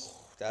was.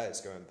 That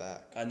is going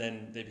back. And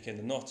then they became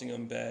the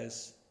Nottingham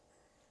Bears,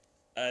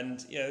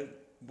 and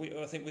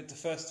I think with the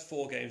first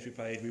 4 games we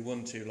played, we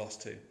won 2,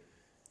 lost 2.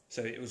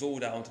 So it was all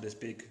down to this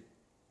big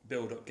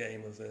build-up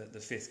game of the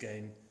 5th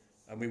game,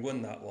 and we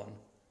won that one.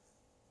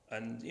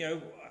 And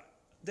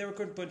they're a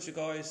good bunch of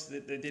guys.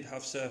 They did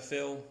have Sir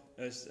Phil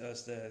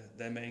as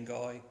their main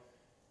guy.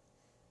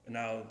 And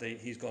now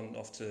he's gone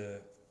off to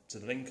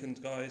the Lincoln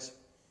guys.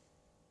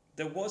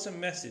 There was a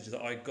message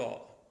that I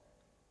got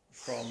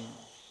from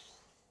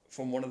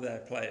one of their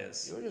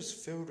players. You're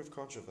just filled with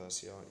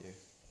controversy, aren't you?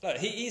 No,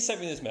 he sent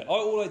me this message.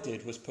 All I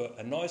did was put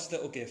a nice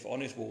little GIF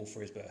on his wall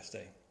for his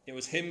birthday. It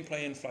was him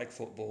playing flag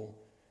football,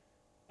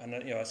 and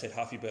I said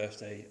happy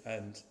birthday,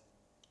 and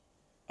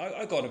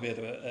I got a bit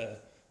of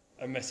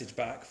a message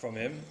back from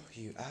him.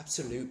 You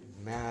absolute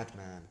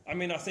madman. I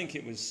mean, I think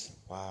it was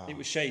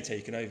Shay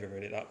taking over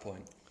really at that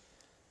point.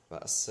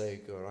 That's so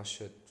good. I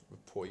should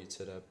report you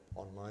to the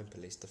online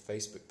police, the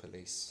Facebook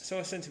police. So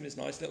I sent him this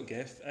nice little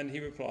GIF, and he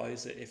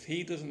replies that if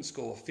he doesn't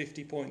score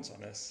 50 points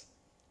on us,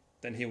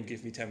 then he'll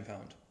give me £10.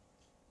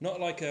 Not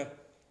like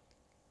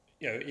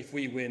if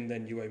we win,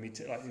 then you owe me,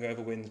 like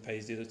whoever wins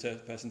pays the other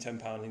person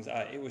 £10, things like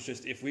that. It was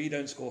just, if we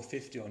don't score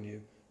 50 on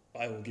you,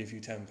 I will give you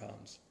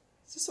 £10. Is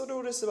this what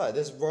all this is about?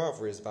 This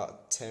rivalry is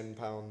about £10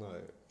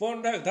 note. Well,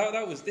 no,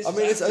 that was... This I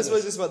mean, I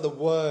suppose it's about the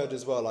word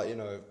as well, like,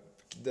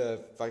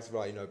 the fact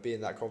of,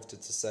 being that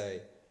confident to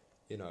say,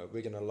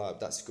 we're going to light up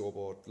that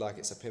scoreboard like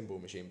it's a pinball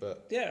machine,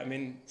 but... Yeah, I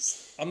mean,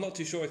 I'm not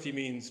too sure if he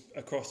means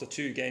across the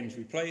 2 games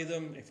we play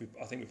them,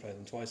 I think we play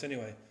them twice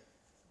anyway,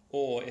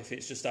 or if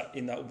it's just that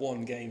in that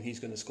one game he's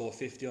going to score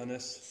 50 on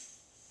us.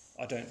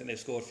 I don't think they've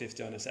scored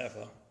 50 on us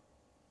ever.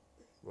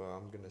 Well,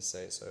 I'm going to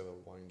say it's over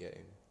 1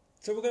 game.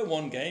 So we'll go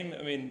 1 game.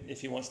 I mean,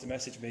 if he wants to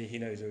message me, he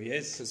knows who he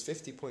is. Because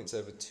 50 points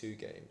over 2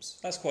 games.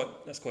 That's quite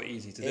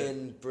easy to do.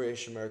 In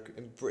British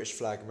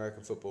flag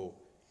American football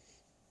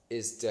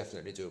is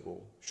definitely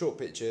doable. Short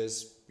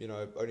pitches,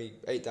 only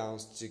 8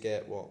 downs to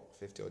get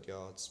 50 odd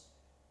yards.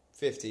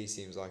 50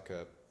 seems like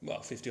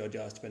 50 odd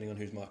yards depending on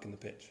who's marking the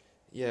pitch.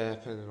 Yeah,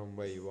 depending on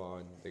where you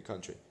are in the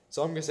country.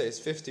 So I'm going to say it's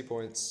 50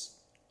 points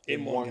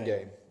in one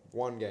game.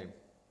 1 game.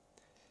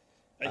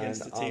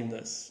 Against a team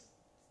that's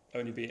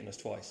only beaten us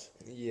twice.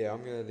 Yeah,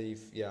 I'm going to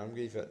leave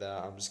it at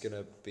that. I'm just going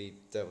to be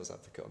devil's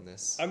advocate on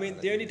this. I mean,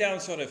 the only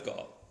downside I've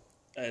got,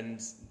 and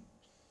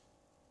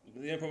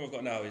the only problem I've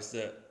got now is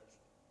that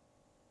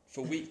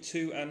for week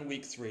 2 and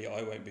week 3,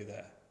 I won't be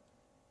there.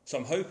 So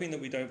I'm hoping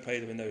that we don't play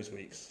them in those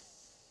weeks.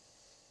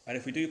 And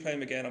if we do play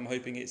them again, I'm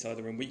hoping it's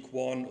either in week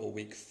 1 or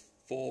week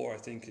 4, I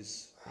think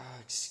is...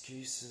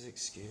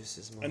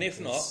 Excuses, man. And if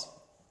not,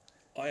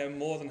 I am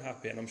more than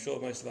happy, and I'm sure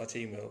most of our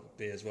team will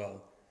be as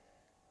well.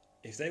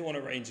 If they want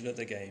to arrange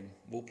another game,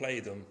 we'll play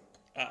them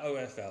at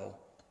OFL,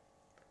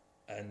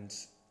 and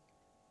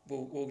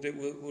we'll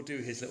do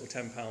his little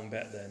 £10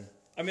 bet then.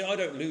 I mean, I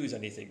don't lose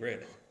anything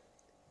really.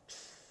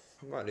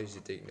 I might lose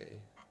your dignity.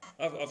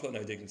 I've got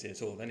no dignity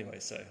at all anyway,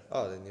 so...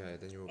 Oh, then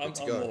you're all good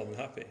to go. I'm more than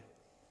happy.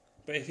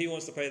 But if he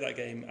wants to play that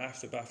game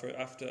after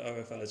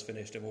OFL is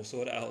finished, and we'll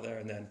sort it out there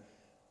and then,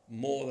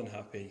 more than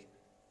happy.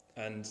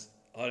 And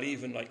I'll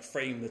even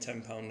frame the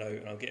 £10 note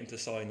and I'll get him to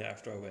sign it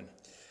after I win.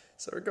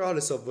 So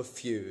regardless of the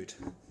feud,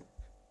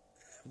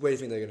 where do you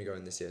think they're going to go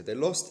in this year? They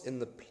lost in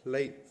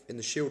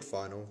the Shield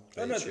final.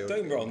 Oh no, don't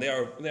get me wrong,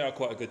 they are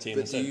quite a good team.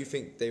 But do you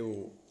think they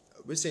will...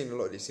 We're seeing a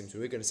lot of these teams,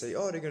 we're going to say,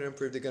 they're going to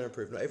improve.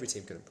 Not every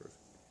team can improve.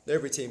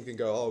 Every team can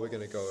go, we're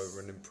going to go over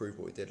and improve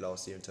what we did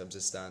last year in terms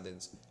of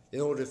standings. In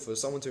order for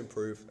someone to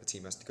improve, a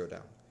team has to go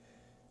down.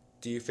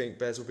 Do you think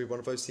Bears will be one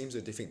of those teams,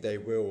 or do you think they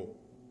will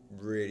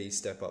really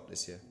step up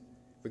this year?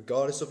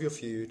 Regardless of your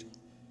feud,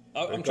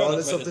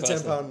 regardless of the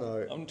 £10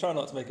 note. I'm trying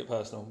not to make it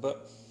personal,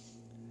 but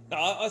no,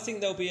 I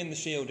think they'll be in the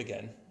Shield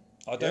again.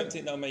 I don't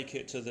think they'll make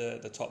it to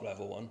the top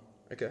level one.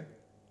 Okay.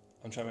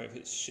 I'm trying to remember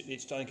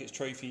if I think it's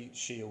Trophy,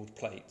 Shield,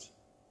 Plate.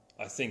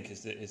 I think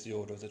is the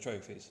order of the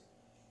trophies.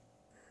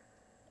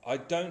 I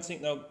don't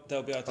think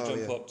they'll be able to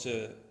jump up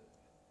to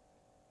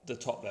the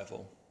top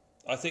level.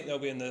 I think they'll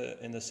be in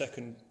the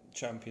second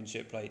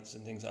championship plates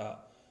and things like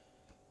that.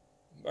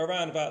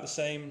 Around about the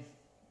same.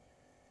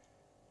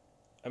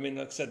 I mean,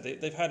 like I said,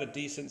 they've had a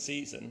decent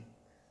season.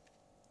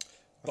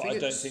 But I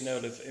don't think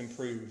they'll have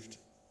improved,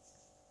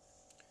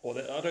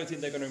 I don't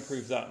think they're going to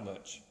improve that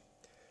much.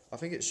 I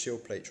think it's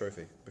Shield Plate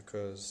Trophy,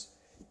 because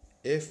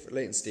if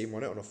Leighton Steam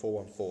won it on a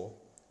 4-1-4,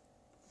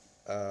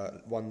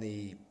 won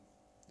the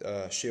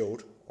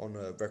Shield on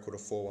a record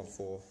of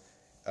 4-1-4,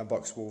 and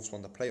Bucks Wolves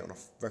won the Plate on a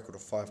record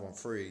of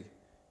 5-1-3,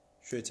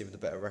 surely the team with the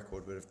better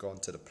record would have gone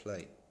to the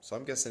Plate. So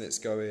I'm guessing it's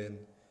going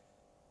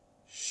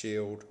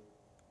Shield,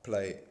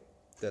 Plate,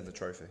 then the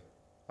trophy.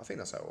 I think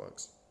that's how it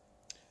works.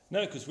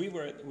 No, because we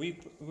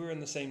were in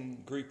the same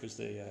group as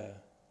the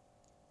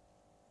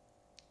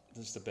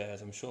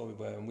Bears. I'm sure we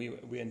were, and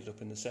we ended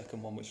up in the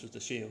second one, which was the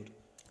Shield.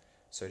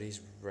 So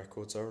these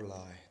records are a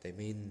lie. They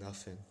mean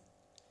nothing.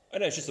 I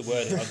know, it's just the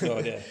wording. I have no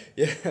idea.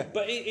 Yeah.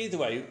 But either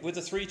way, with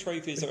the 3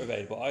 trophies that are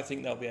available, I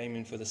think they'll be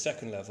aiming for the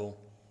second level,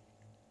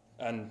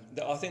 and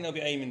I think they'll be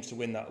aiming to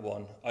win that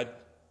one.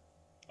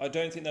 I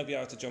don't think they'll be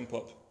able to jump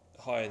up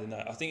higher than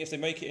that. I think if they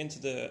make it into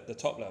the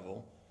top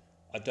level,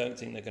 I don't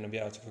think they're going to be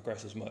able to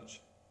progress as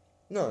much.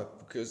 No,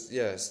 because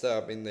that's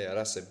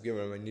a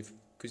given. I mean,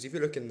 because if you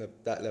look in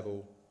that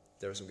level,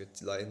 there are some good,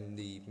 like in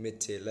the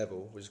mid-tier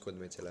level, we'll just call it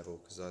the mid-tier level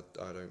because I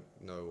don't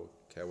know or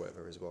care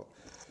whatever is what.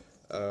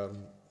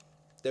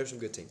 There are some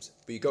good teams,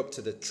 but you go up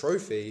to the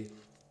trophy,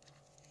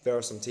 there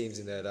are some teams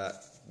in there that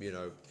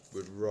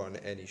would run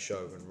any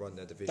show and run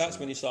their division. That's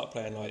when you start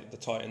playing like the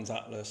Titans,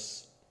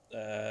 Atlas,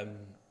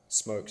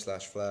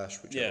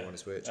 Smoke/Flash, whichever one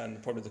is which,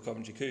 and probably the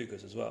Coventry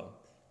Cougars as well.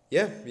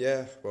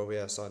 Yeah. Well, we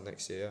are signed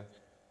next year.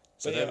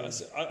 Yeah.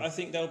 So I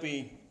think there'll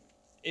be,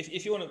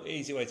 if you want an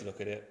easy way to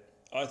look at it,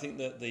 I think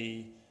that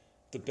the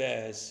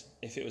Bears,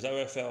 if it was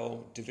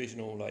OFL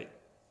divisional, like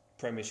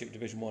Premiership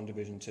Division 1,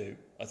 Division 2,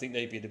 I think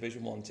they'd be a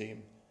Division 1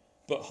 team,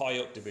 but high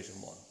up Division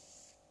 1.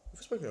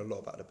 We've spoken a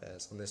lot about the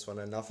Bears on this one,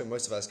 and I think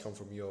most of us come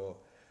from your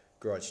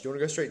grudge. Do you want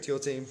to go straight to your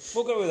team?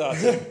 We'll go with our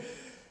team.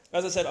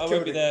 As I said, I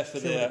won't be there for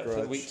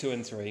the week 2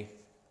 and 3.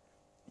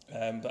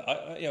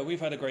 But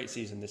we've had a great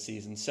season this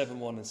season,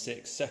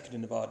 7-1-6, second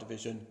in the VAR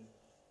division.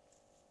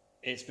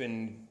 It's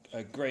been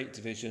a great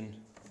division.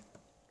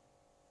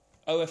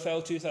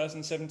 OFL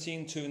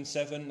 2017,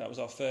 2-7. That was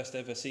our first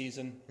ever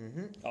season,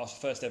 our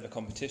first ever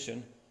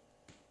competition.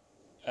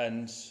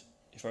 And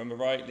if I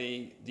remember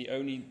rightly,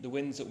 the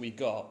wins that we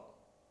got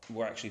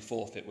were actually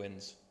forfeit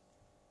wins.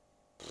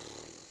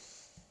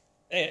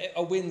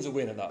 A win's a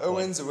win at that point. A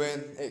win's a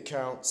win. It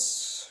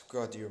counts.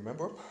 God, do you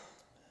remember them?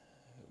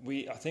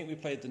 I think we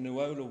played the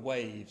Nuola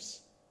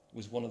Waves.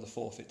 Was one of the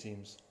forfeit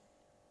teams.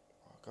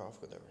 Oh God, I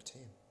forgot they were a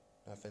team.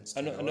 No offence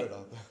to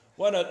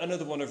Nuola.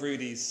 Another one of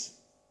Rudy's.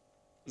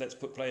 Let's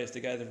put players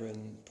together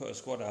and put a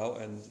squad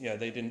out, and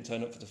they didn't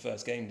turn up for the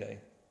first game day.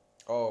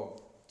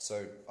 Oh,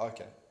 so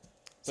okay.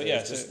 So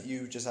but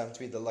you just happen to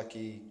be the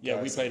lucky. Yeah,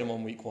 guys. we played them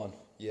on week 1.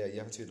 Yeah, you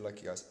happen to be the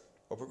lucky guys.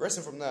 Well,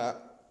 progressing from that,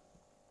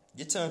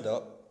 you turned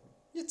up.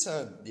 Let's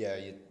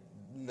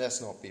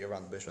not beat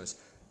around the bush on this.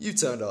 You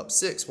turned up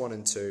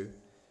 6-1-2,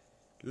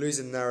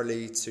 losing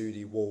narrowly to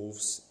the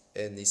Wolves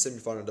in the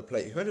semi-final of the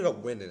Plate, who ended up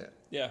winning it.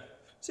 Yeah.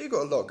 So you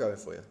got a lot going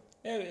for you.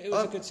 Yeah, it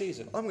was a good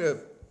season. I'm going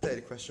to play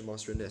the question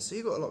master in this. So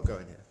you got a lot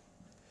going here.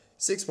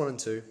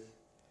 6-1-2.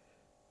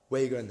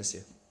 Where are you going this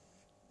year?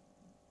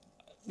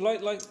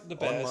 Like the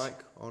Bears.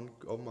 On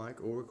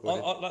mic, all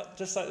recorded.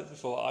 Just like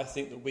before, I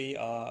think that we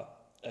are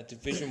a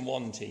Division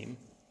 1 team,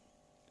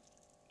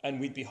 and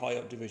we'd be high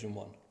up Division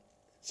 1.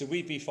 So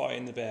we'd be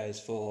fighting the Bears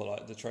for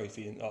like the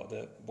trophy and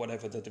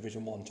whatever the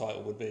Division 1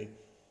 title would be.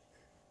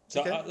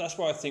 So okay. That's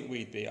where I think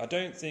we'd be. I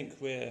don't think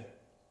we're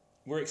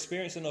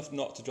experienced enough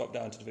not to drop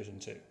down to Division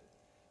 2.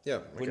 Yeah,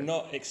 okay. We're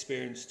not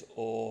experienced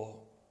or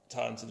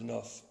talented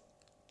enough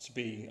to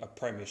be a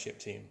Premiership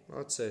team.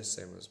 I'd say the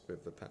same as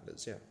with the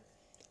Panthers, yeah.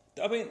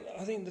 I mean,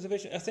 I think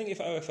if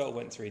OFL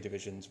went 3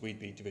 divisions, we'd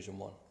be Division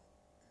 1.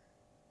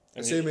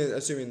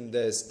 Assuming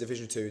there's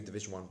Division 2,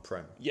 Division 1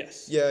 Prem.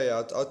 Yes.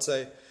 Yeah. I'd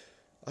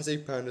say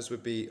Panthers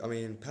would be. I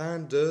mean,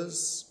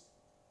 Panthers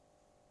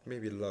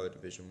maybe lower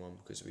Division 1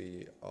 because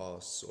we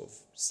are sort of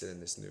still in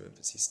this new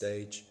infancy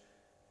stage.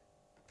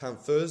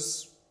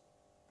 Panthers,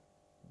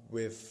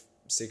 with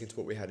sticking to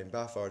what we had in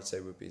Bath, I'd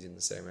say would be in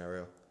the same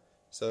area.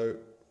 So,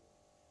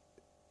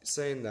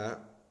 saying that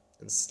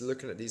and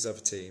looking at these other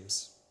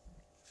teams,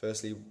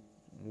 firstly,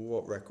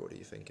 what record are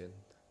you thinking?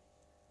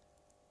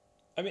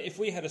 I mean, if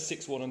we had a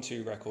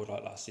 6-1-2 record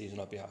like last season,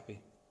 I'd be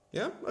happy.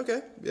 Yeah.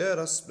 Okay. Yeah.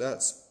 That's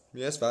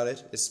it's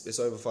valid. It's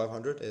over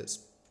 500. It's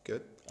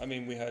good. I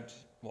mean, we had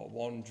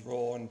 1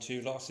 draw and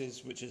 2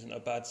 losses, which isn't a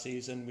bad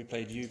season. We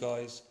played you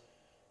guys.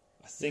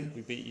 I think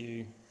we beat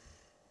you.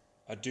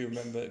 I do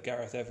remember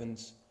Gareth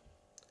Evans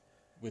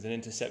with an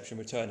interception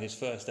return, his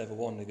first ever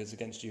 1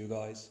 against you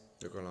guys.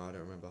 Look, I don't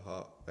remember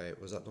Hart. Wait,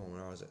 was that the one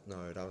where I was at?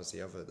 No, that was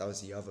the other. That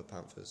was the other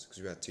Panthers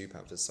because we had 2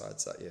 Panthers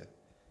sides that year.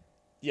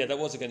 Yeah, that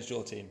was against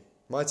your team.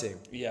 My team.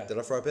 Yeah. Did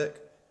I throw a pick?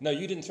 No,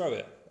 you didn't throw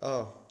it.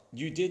 Oh.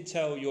 You did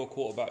tell your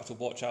quarterback to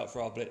watch out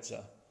for our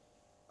blitzer.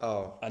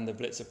 Oh. And the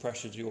blitzer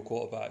pressured your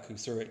quarterback, who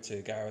threw it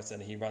to Gareth,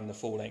 and he ran the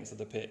full length of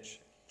the pitch.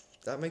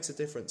 That makes a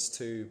difference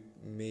to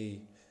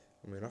me.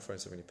 I mean, I've thrown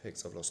so many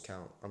picks, I've lost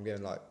count. I'm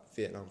getting like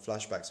Vietnam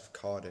flashbacks of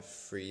Cardiff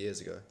 3 years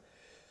ago.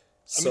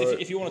 I mean,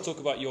 if you want to talk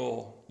about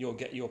your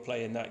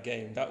play in that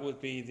game, that would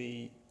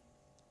be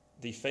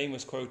the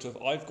famous quote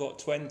of "I've got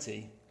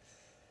 20."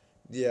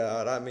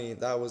 Yeah,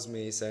 that was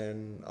me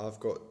saying I've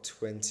got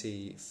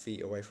 20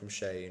 feet away from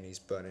Shea and he's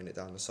burning it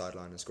down the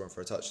sideline and scoring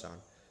for a touchdown.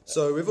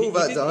 So with all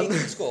that done, he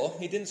didn't score.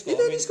 He didn't score. He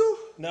didn't score.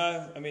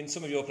 No, I mean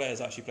some of your players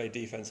actually played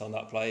defense on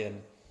that play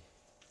and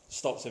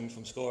stopped him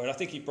from scoring. I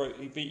think he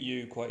beat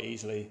you quite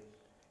easily.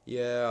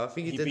 Yeah, I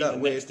think he did beat that the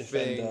weird next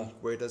thing defender.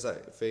 where he does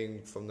that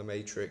thing from The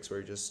Matrix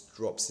where he just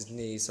drops his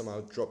knees, somehow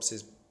drops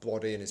his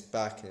body and his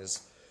back and his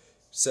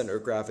centre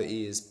of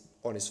gravity is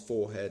on his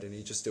forehead and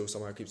he just still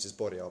somehow keeps his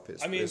body up.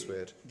 It's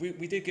weird.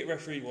 We did get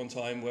refereed one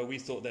time where we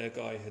thought their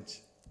guy had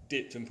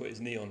dipped and put his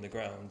knee on the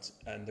ground,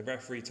 and the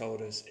referee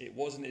told us it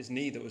wasn't his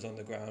knee that was on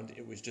the ground,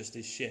 it was just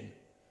his shin.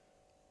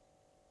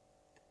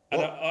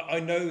 And I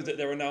know that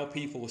there are now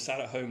people sat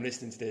at home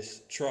listening to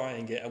this,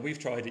 trying it, and we've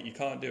tried it, you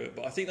can't do it,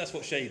 but I think that's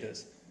what Shea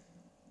does.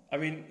 I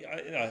mean,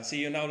 so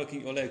you're now looking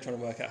at your leg trying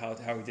to work out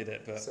how he did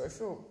it, but... So I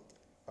feel...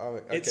 Oh,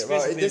 okay. It's Well,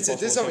 physically impossible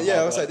something, somehow,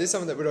 yeah, I was like, there's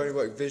something that would only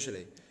work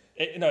visually.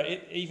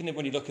 Even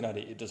when you're looking at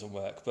it, it doesn't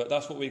work, but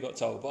that's what we got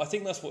told. But I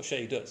think that's what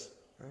Shea does.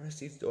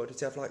 Or does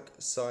he have like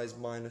size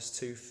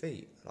 -2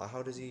 feet? Like,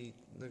 how does he...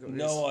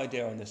 No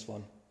idea on this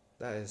one.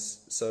 That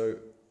is... So...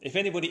 If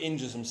anybody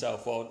injures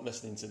himself while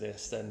listening to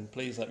this, then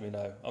please let me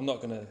know. I'm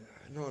not going to...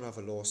 Not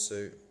another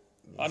lawsuit.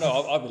 I know,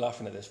 I'll be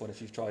laughing at this one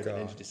if you've tried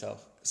and injured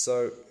yourself.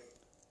 So,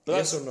 but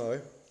yes or no,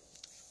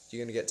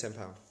 you're going to get £10.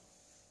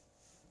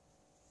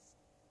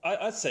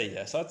 I'd say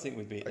yes. I'd think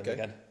we'd beat them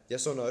again.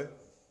 Yes or no, you're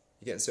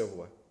getting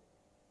silverware.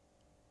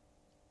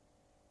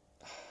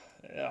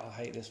 I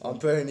hate this one. I'm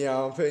putting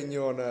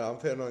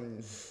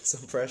on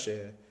some pressure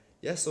here.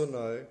 Yes or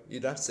no,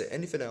 you'd have to say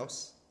anything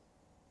else.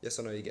 Yes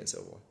or no, you're getting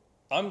silverware.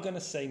 I'm going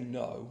to say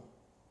no.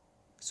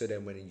 So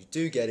then when you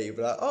do get it, you'll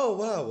be like, oh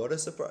wow, what a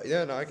surprise.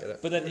 Yeah, no, I get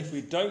it. But then if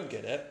we don't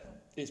get it,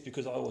 it's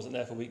because I wasn't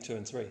there for week 2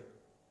 and 3.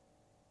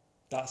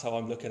 That's how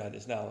I'm looking at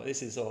this now.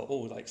 This is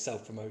all like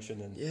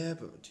self-promotion and... Yeah,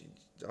 but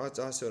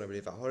I still don't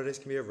believe that. Holidays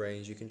can be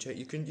arranged. You can check.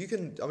 You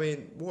can. I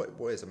mean,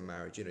 what is a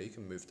marriage? You know, you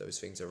can move those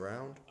things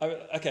around. I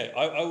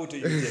will do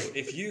your deal.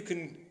 If you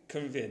can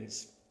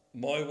convince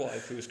my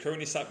wife, who is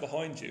currently sat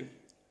behind you,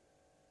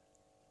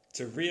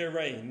 to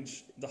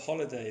rearrange the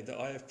holiday that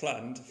I have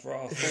planned for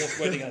our 4th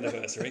wedding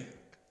anniversary,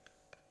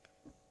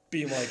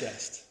 be my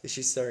guest. Is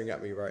she staring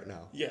at me right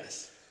now?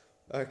 Yes.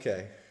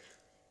 Okay.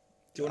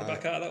 Do you want to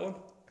back out of that one?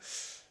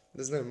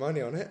 There's no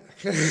money on it.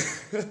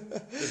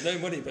 There's no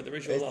money, but there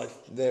is your life.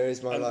 There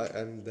is my life,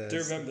 and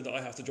do remember that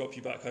I have to drop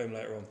you back home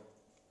later on.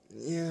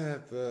 Yeah,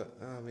 but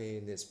I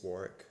mean, it's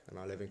Warwick, and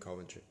I live in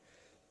Coventry.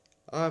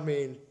 I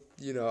mean,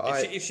 you know,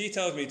 if she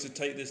tells me to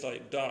take this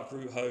like dark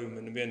route home,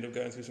 and we end up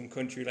going through some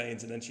country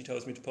lanes, and then she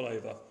tells me to pull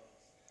over,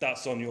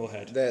 that's on your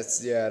head.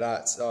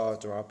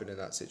 I've been in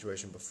that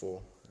situation before.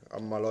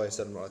 My lawyer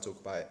said I'm not allowed to talk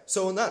about it.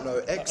 So on that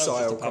note,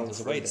 Exile conference,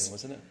 away then,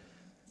 wasn't it?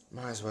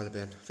 Might as well have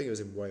been. I think it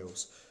was in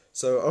Wales.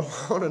 So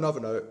on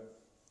another note,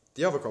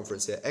 the other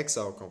conference here,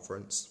 Exile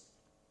Conference,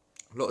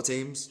 a lot of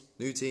teams,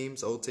 new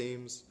teams, old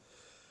teams,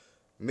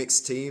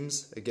 mixed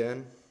teams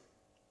again.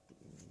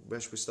 Where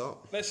should we start?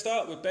 Let's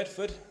start with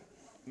Bedford,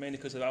 mainly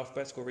because of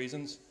alphabetical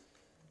reasons.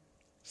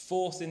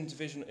 4th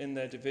in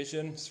their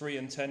division,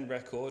 3-10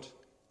 record.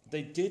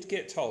 They did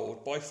get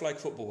told by Flag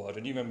Football World,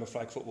 and you remember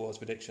Flag Football World's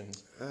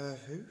predictions?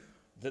 Who?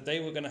 That they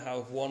were going to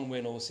have 1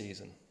 win all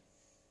season.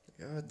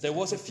 There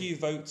was a few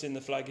votes in the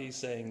Flaggies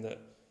saying that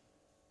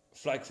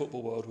Flag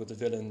Football World were the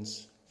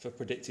villains for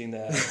predicting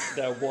their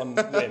 1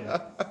 win.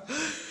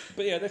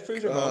 But yeah, they've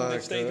proved it wrong.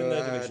 They've stayed in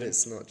their division.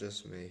 It's not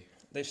just me.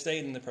 They've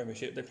stayed in the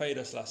Premiership. They played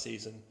us last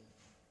season.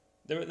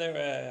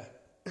 They're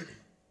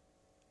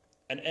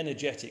an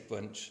energetic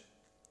bunch.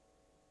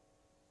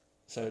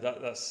 So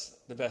that's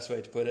the best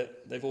way to put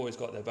it. They've always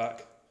got their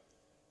back.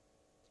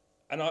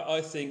 And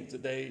I think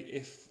that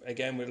if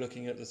again we're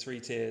looking at the 3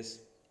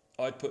 tiers,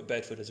 I'd put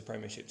Bedford as a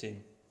Premiership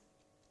team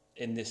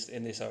in this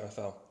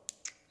OFL.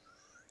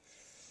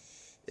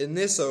 In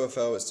this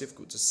OFL, it's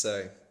difficult to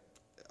say.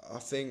 I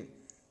think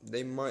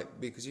they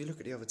might, because you look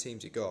at the other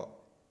teams you got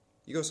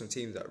some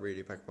teams that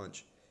really pack a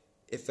punch.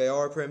 If they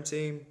are a Prem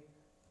team,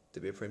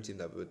 they'd be a Prem team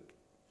that would,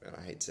 and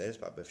I hate to say this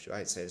about Bedford, I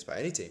hate to say this about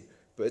any team,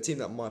 but a team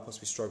that might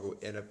possibly struggle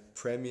in a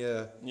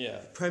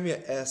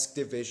Premier-esque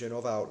division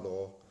of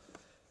Outlaw,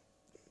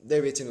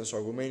 they'd be a team that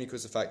struggle, mainly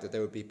because of the fact that they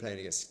would be playing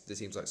against the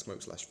teams like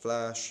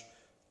Smoke/Flash,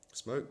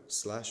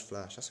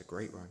 that's a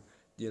great run.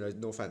 You know,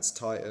 Northants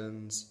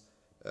Titans.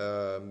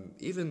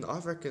 Even I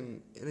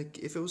reckon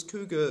if it was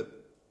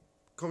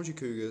Coventry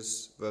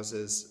Cougars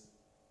versus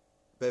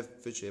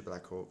Bedfordshire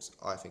Blackhawks,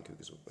 I think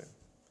Cougars would win.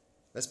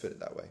 Let's put it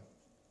that way.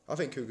 I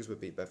think Cougars would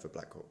beat Bedford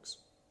Blackhawks.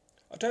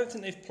 I don't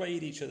think they've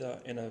played each other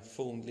in a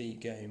full league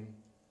game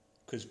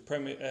because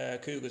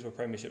Cougars were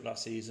Premiership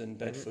last season,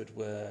 Bedford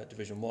were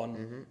Division 1.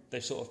 Mm-hmm.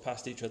 They've sort of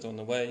passed each other on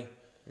the way.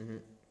 Mm-hmm.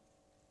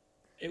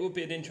 It would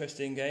be an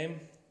interesting game.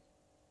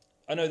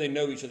 I know they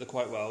know each other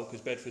quite well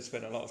because Bedford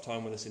spent a lot of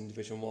time with us in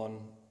Division 1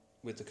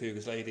 with the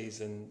Cougars ladies,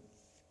 and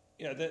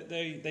you know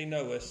they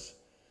know us.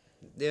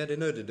 they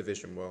know the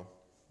division well.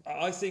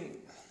 I think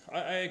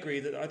I agree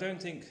that I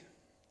don't think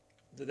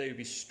that they would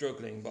be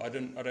struggling, but I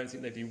don't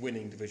think they'd be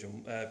winning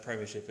division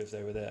Premiership if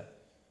they were there.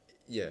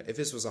 Yeah, if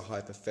this was a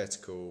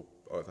hypothetical,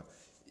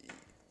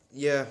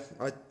 yeah,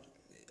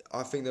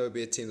 I think there would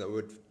be a team that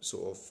would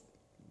sort of,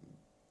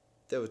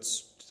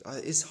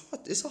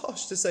 it's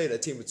harsh to say that a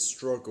team would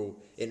struggle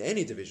in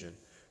any division,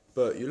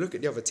 but you look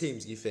at the other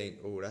teams, you think,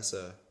 oh, that's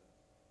a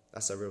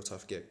real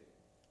tough gig.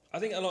 I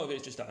think a lot of it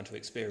is just down to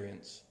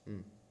experience.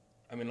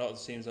 I mean, a lot of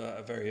the teams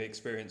are very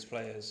experienced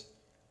players.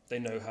 They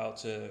know how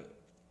to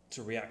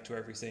react to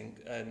everything,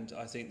 and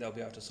I think they'll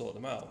be able to sort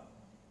them out.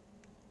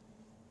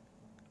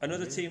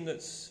 Another team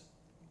that's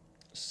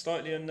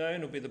slightly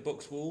unknown will be the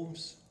Bucks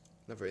Wolves.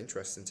 Another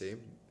interesting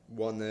team.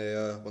 Won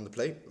the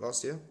plate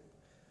last year.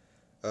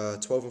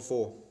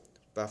 12-4,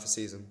 Bath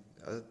season.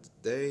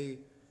 Did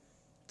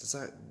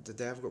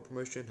they have got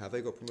promotion? Have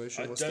they got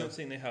promotion? I don't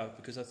think they have,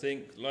 because I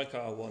think, like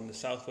our one, the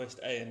Southwest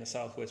A and the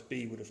Southwest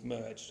B would have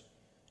merged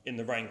in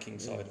the ranking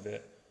side of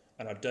it,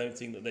 and I don't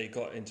think that they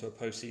got into a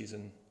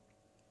postseason.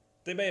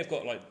 They may have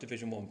got like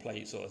Division 1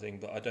 plate sort of thing,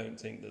 but I don't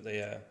think that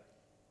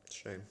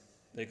Shame.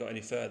 They got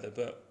any further.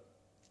 But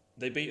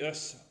they beat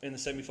us in the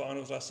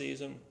semi-finals last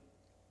season.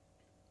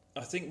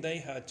 I think they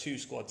had 2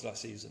 squads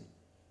last season.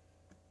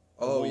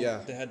 Yeah.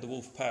 They had the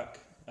Wolf Pack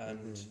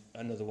and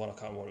another one, I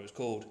can't remember what it was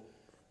called.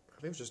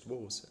 I think it was just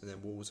Wolves, and then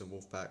Wolves and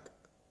Wolfpack.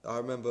 I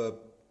remember,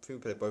 I think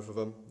we played both of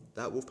them.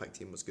 That Wolfpack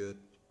team was good.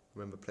 I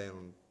remember playing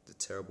on the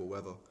terrible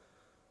weather.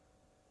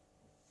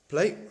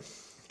 Plate,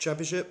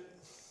 Championship.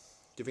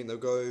 Do you think they'll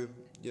go,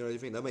 do you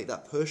think they'll make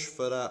that push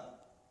for that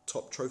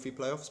top trophy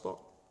playoff spot?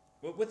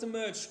 Well, with the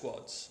merged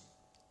squads,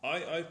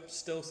 I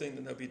still think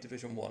that they'll be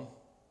Division 1.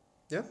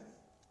 Yeah?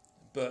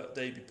 But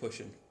they'd be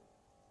pushing.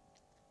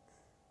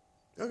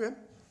 Okay.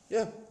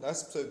 Yeah,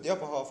 that's so the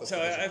upper half of So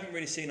I haven't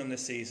really seen them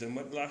this season.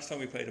 Last time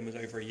we played them was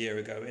over a year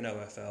ago in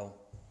OFL.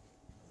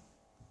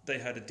 They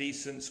had a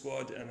decent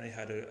squad and they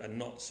had a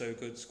not so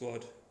good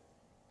squad.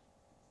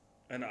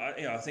 And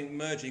I think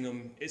merging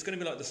them, it's going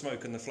to be like the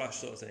Smoke and the Flash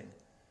sort of thing.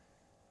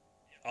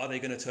 Are they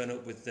going to turn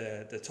up with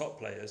the top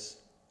players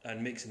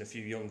and mix in a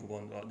few younger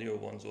ones, like newer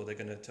ones, or are they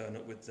going to turn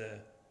up with their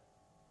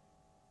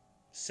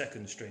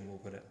second string, we'll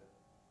put it?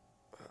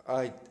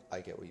 I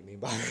get what you mean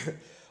by it.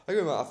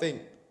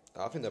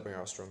 I think they'll bring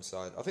out a strong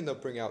side. I think they'll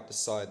bring out the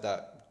side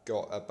that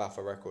got a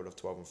BAFA record of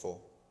 12-4.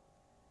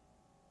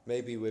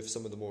 Maybe with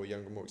some of the more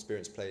younger, more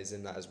experienced players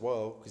in that as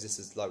well, because this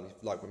is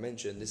like we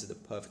mentioned, this is the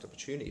perfect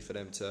opportunity for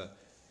them to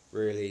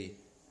really,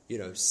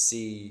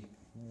 see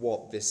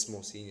what this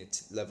more senior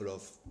level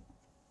of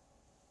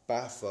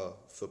BAFA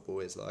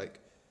football is like.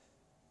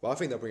 But I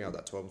think they'll bring out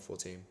that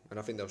 12-4 team, and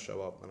I think they'll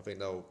show up, and I think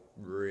they'll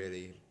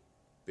really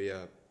be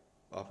a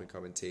up and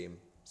coming team,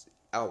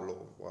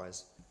 outlaw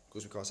wise. Of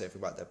course, we can't say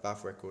anything about their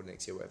BAF record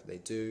next year, whatever they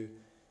do.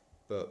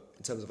 But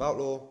in terms of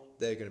outlaw,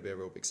 they're going to be a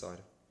real big side.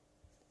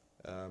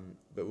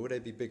 But will they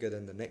be bigger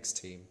than the next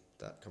team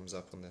that comes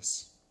up on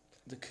this?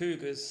 The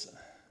Cougars.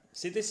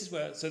 See, this is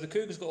where. So the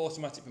Cougars got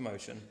automatic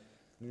promotion.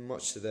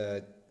 Much to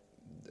their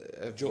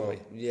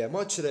joy.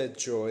 Much to their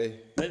joy.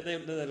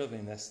 They're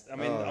loving this. I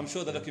mean, I'm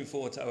sure they're looking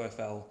forward to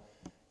OFL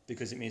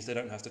because it means they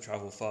don't have to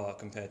travel far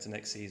compared to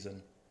next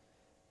season.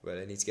 Well,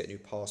 they need to get new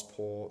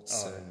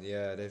passports,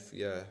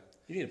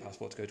 You need a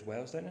passport to go to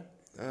Wales, don't you?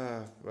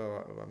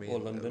 Well, I mean, or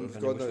London,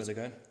 God knows, they're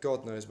going.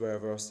 God knows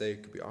wherever else they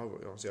could be.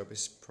 I'd be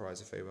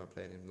surprised if they weren't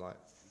playing in like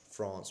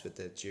France with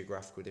the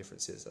geographical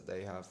differences that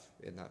they have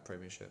in that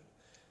Premiership.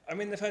 I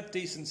mean, they've had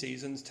decent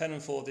seasons,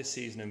 10-4 this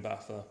season in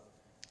BAFA.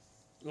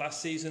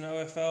 Last season,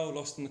 OFL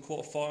lost in the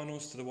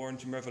quarterfinals to the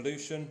Warrington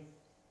Revolution.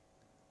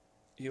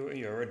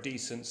 You're a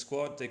decent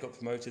squad. They got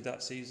promoted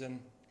that season.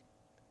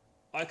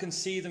 I can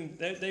see them.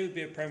 They would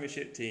be a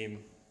Premiership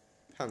team,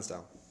 hands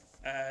down.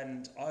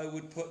 And I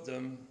would put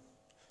them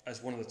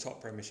as one of the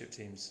top Premiership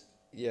teams.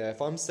 Yeah,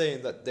 if I'm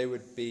saying that they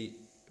would beat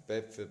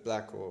Bedford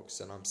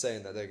Blackhawks, and I'm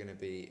saying that they're going to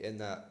be in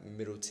that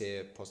middle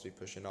tier, possibly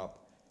pushing up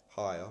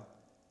higher.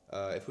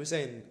 If we're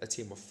saying a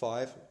team of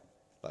 5,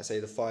 like say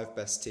the 5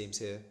 best teams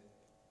here,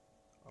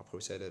 I'll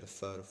probably say they're the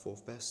 3rd or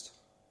 4th best.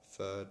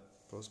 3rd,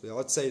 possibly.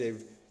 I'd say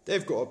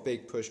they've got a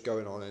big push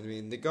going on. I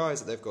mean, the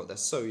guys that they've got, they're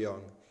so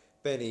young.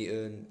 Ben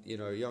Eaton,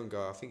 young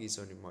guy. I think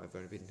might have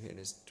only been hitting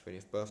his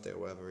 20th birthday or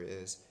whatever it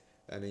is.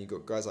 And then you've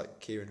got guys like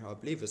Kieran, who I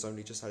believe has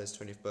only just had his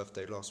 20th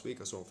birthday last week.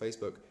 I saw on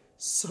Facebook.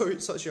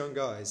 Such young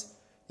guys,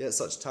 yet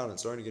such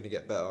talents. They're only going to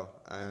get better.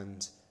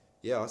 And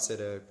yeah, I'd say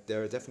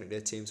they're definitely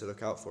a team to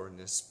look out for in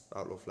this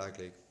Outlaw Flag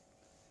League.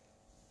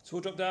 So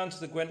we'll drop down to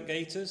the Gwent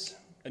Gators,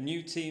 a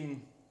new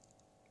team,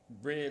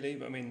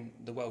 really. I mean,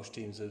 the Welsh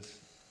teams have.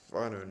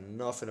 I know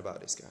nothing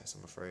about these guys,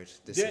 I'm afraid.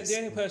 The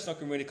only person I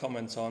can really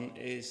comment on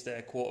is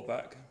their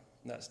quarterback.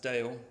 That's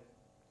Dale.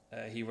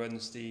 He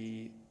runs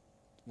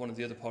one of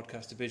the other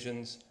podcast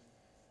divisions.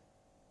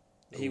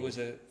 He was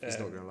a. He's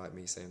not going to like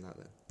me saying that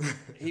then.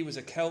 He was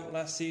a Celt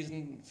last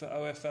season for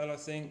OFL, I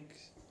think.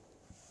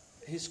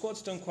 His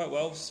squad's done quite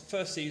well.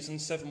 First season,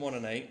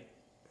 7-1-8.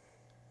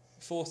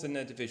 4th in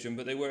their division,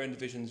 but they were in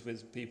divisions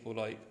with people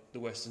like the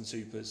Western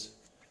Supers.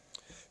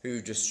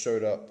 who just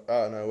showed up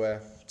out of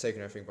nowhere,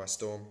 taking everything by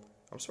storm.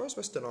 I'm surprised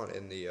Western aren't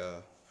in the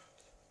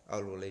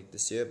Outlaw League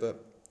this year,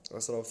 but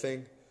that's another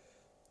thing.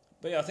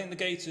 But yeah, I think the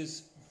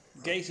Gators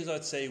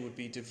I'd say would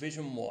be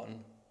Division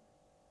 1,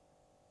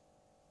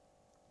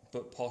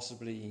 but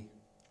possibly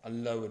a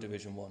lower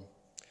Division 1.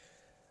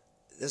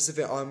 That's the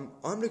thing.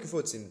 I'm looking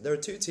forward to seeing. There are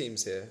two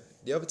teams here.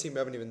 The other team we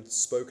haven't even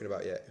spoken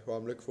about yet, who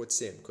I'm looking forward to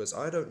seeing, because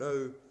I don't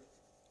know.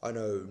 I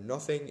know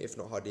nothing, if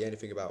not hardly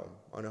anything about them.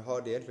 I know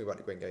hardly anything about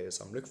the Gwent Gators.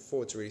 So I'm looking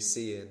forward to really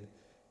seeing,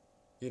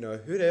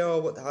 who they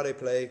are, how they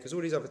play, because all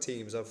these other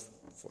teams I've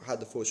had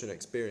the fortunate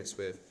experience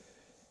with.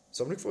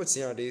 So I'm looking forward to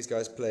seeing how these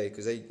guys play,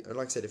 because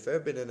like I said, if they've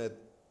ever been in a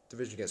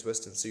division against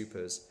Western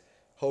Supers,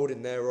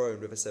 holding their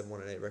own with a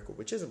 7-1-8 record,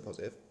 which isn't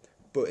positive,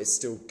 but it's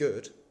still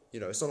good.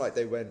 It's not like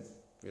they went,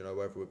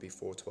 whether it would be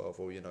 4-12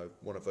 or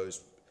one of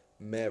those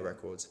mare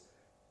records.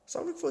 So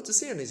I'm looking forward to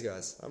seeing these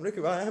guys. I am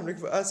looking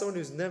for, as someone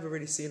who's never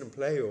really seen them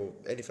play or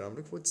anything, I'm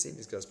looking forward to seeing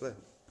these guys play.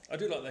 I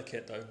do like their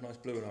kit though, nice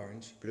blue and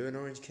orange. Blue and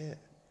orange kit.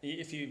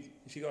 If you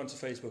go onto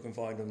Facebook and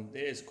find them, it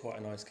is quite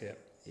a nice kit.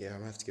 Yeah, I'm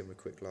gonna have to give them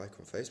a quick like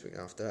on Facebook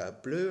now after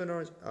that. Blue and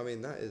orange. I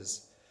mean, that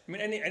is. I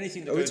mean,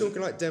 anything. That Are we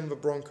talking like Denver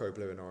Bronco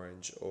blue and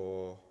orange,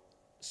 or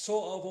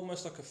sort of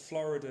almost like a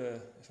Florida?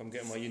 If I'm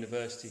getting my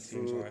university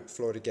themes right.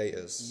 Florida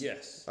Gators.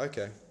 Yes.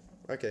 Okay.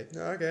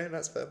 No, okay,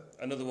 that's fair.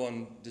 Another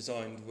one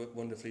designed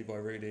wonderfully by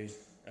Rudy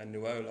and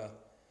Nuola.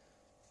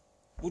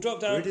 We'll drop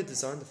down. Rudy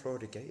designed the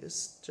Florida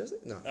Gators jersey?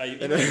 No.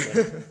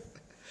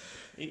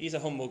 He's a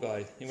humble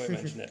guy. He won't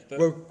mention it. But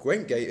well,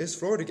 Gwent Gators,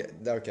 Florida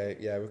Gators. Okay,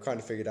 yeah, we've kind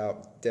of figured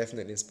out.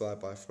 Definitely inspired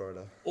by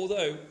Florida.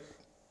 Although,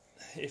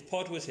 if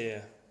Pod was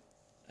here,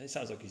 it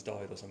sounds like he's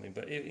died or something.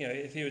 But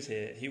if he was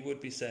here, he would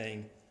be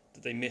saying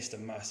that they missed a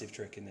massive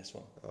trick in this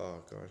one.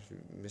 Oh God,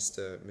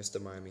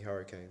 Mr. Miami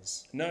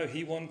Hurricanes. No,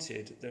 he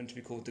wanted them to be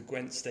called the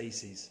Gwent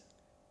Stacys.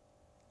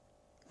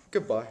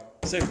 Goodbye.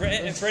 So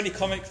for any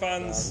comic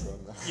fans,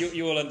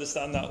 you will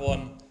understand that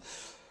one.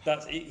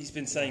 He's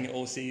been saying it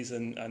all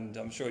season, and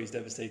I'm sure he's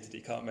devastated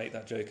he can't make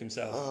that joke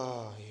himself.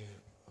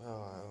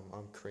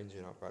 I'm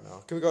cringing up right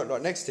now. Can we go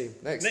next team?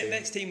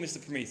 Next team was the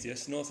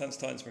Prometheus, Northants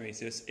Titans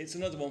Prometheus. It's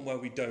another one where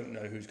we don't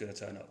know who's going to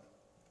turn up.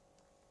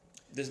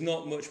 There's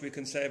not much we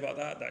can say about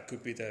that. That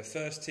could be their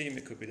first team,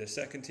 it could be their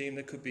second team,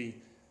 they could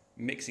be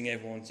mixing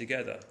everyone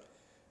together.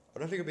 I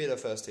don't think it'll be their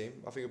first team.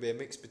 I think it'll be a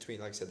mix between,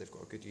 like I said, they've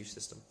got a good youth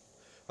system.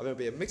 I think it'll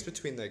be a mix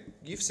between the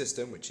youth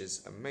system, which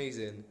is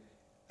amazing,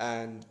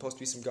 and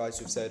possibly some guys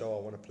who've said, I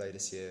want to play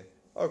this year.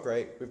 Oh,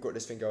 great, we've got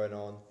this thing going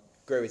on.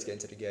 Great way to get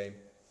into the game.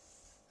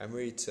 And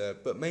really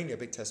but mainly a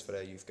big test for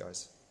their youth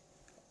guys.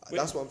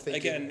 That's what I'm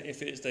thinking. Again,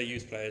 if it is their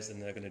youth players,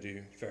 then they're going to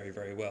do very,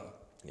 very well.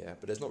 Yeah,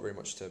 but there's not really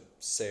much to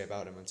say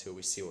about them until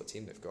we see what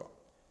team they've got.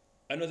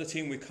 Another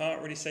team we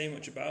can't really say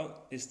much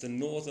about is the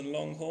Northern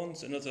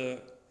Longhorns, another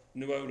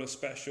Nuola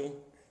special.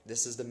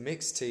 This is the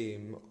mixed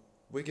team,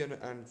 Wigan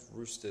and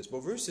Roosters.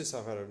 Well, Roosters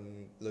have had a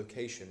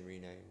location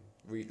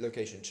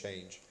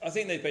change. I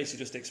think they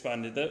basically just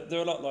expanded.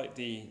 They're a lot like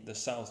the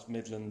South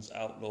Midlands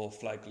Outlaw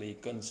Flag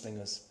League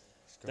Gunslingers.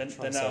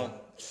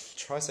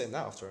 Try saying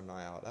that after a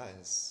night out. That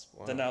is.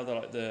 Wow. They're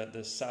like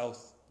the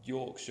South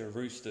Yorkshire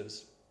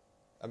Roosters.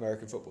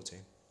 American football team.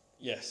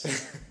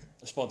 Yes.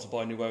 Sponsored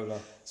by Nuola.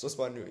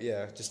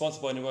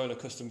 Sponsored by Nuola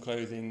Custom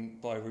Clothing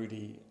by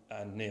Rudy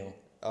and Neil.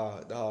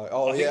 I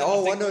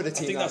know the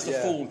team. I think that's the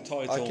full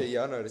title. Okay,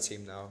 yeah, I know the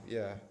team now.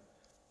 Yeah.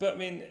 But I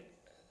mean,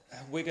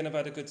 Wigan have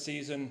had a good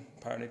season.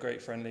 Apparently, a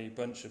great friendly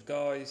bunch of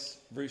guys.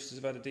 Roosters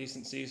have had a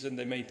decent season.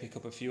 They may pick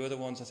up a few other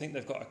ones. I think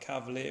they've got a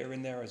Cavalier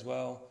in there as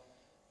well.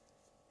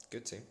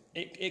 Good team.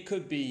 It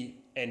could be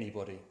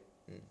anybody.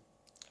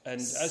 And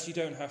as you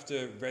don't have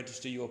to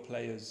register your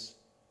players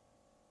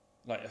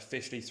like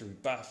officially through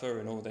BAFA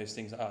and all those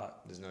things like that.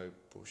 There's no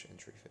bullshit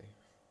entry fee.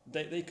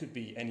 They could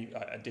be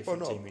a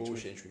different team. Not a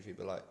bullshit entry fee,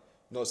 but like,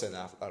 not saying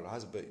that Outlaw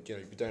has it, but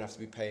you don't have to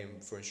be paying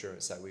for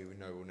insurance that we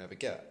know we'll never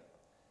get.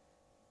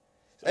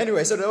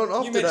 Anyway, so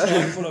after that,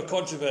 you full of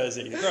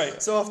controversy.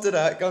 Great. So after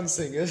that,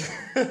 Gunslingers.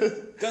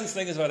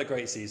 Gunslingers have had a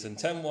great season.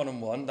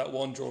 10-1-1. That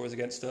one draw was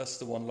against us.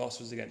 The one loss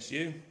was against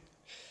you.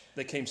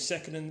 They came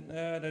second in.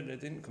 No, they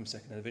didn't come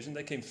second in the division.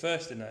 They came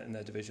first in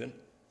their division,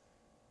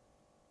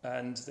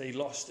 and they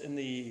lost in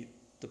the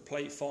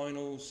plate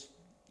finals.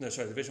 No,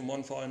 sorry, Division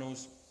 1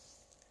 finals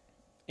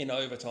in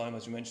overtime,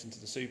 as we mentioned, to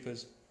the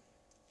Supers.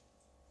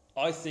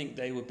 I think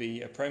they would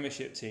be a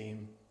Premiership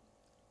team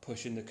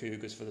pushing the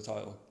Cougars for the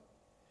title.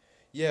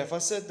 Yeah, if I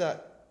said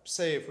that,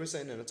 say if we're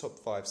saying in a top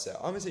 5 set,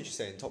 I'm essentially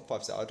saying top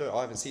 5 set.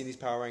 I haven't seen these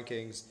power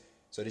rankings,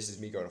 so this is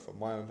me going off of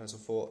my own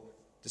personal thought.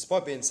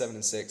 Despite being 7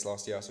 and 6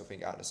 last year, I still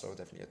think Atlas are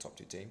definitely a top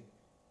 2 team.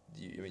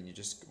 You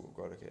just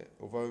got to look at it.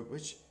 Although,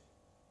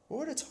 what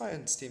were the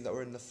Titans team that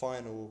were in the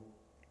final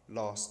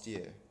last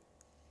year?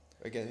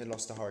 Again, who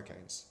lost to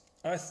Hurricanes?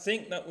 I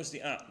think that was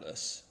the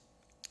Atlas,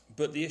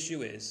 but the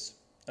issue is,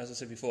 as I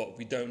said before,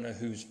 we don't know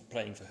who's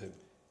playing for who.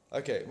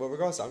 Okay, well,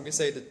 regardless, I'm going to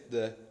say that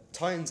the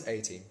Titans A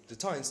team, the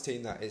Titans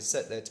team that is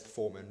set there to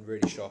perform and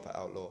really sharp at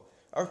Outlaw,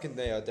 I reckon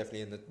they are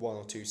definitely in the 1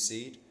 or 2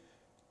 seed.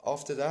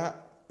 After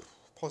that,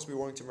 possibly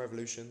Warrington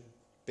Revolution,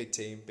 big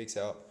team, big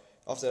setup.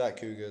 After that,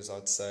 Cougars,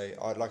 I'd say,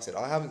 like I said,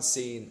 I haven't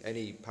seen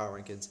any power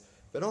rankings,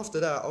 but after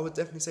that, I would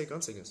definitely say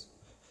Gunslingers.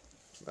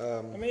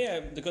 I mean,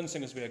 yeah, the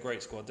Gunslingers will be a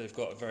great squad. They've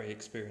got a very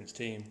experienced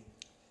team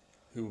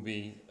who will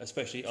be,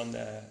 especially on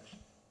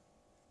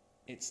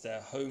it's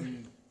their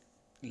home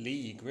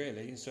league,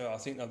 really. So I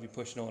think they'll be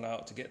pushing all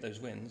out to get those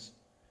wins.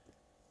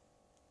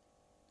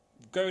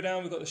 Go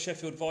down, we've got the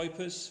Sheffield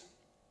Vipers.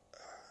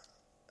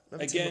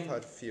 Another team I've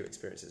had a few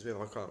experiences with.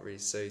 I can't really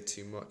say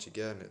too much.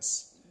 Again,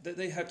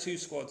 They had 2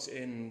 squads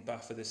in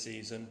BAFA this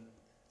season.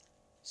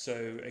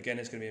 So again,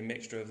 it's going to be a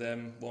mixture of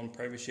them. 1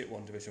 Premiership,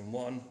 1 Division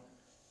 1.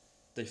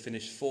 They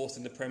finished 4th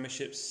in the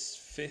Premiership,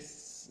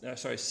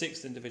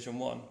 6th in Division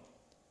 1.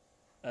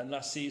 And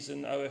last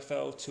season,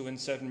 OFL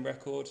 2-7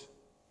 record.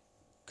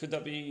 Could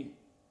that be?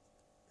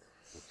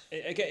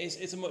 Again,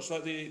 it's much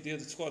like the other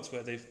squads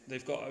where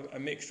they've got a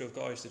mixture of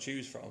guys to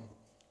choose from.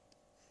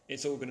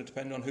 It's all going to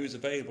depend on who's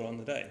available on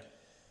the day.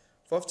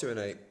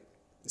 5-2-8.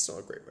 It's not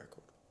a great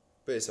record,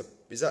 but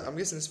I'm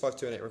guessing this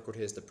 5-2-8 record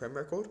here is the Prem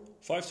record.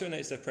 5-2-8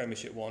 is their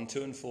Premiership 1.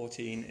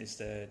 2-14 is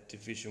their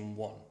Division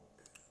 1.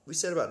 We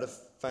said about the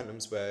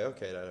Phantoms where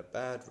they had a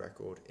bad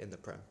record in the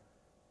Prem,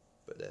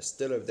 but they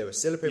were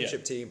still a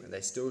Premiership team and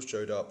they still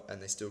showed up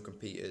and they still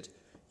competed.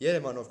 Yeah, they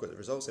might not have got the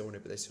results they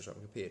wanted, but they still showed up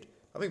and competed.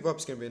 I think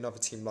Vipers going to be another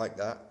team like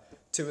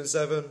that.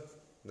 2-7.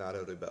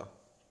 They'll do better.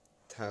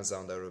 Hands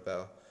down, they'll do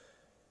better.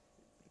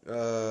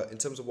 In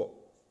terms of what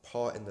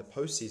part in the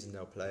postseason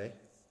they'll play,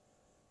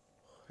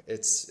 I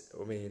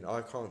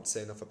can't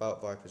say enough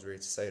about Vipers really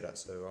to say that,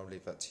 so I'll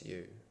leave that to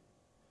you.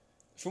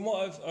 From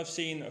what I've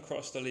seen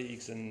across the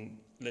leagues and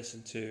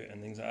listened to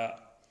and things like that,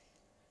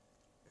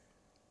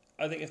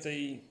 I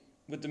think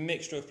with the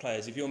mixture of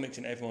players, if you're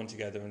mixing everyone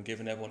together and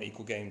giving everyone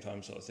equal game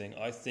time sort of thing,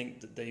 I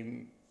think that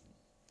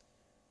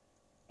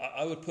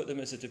I would put them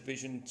as a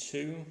Division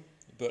 2,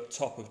 but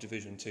top of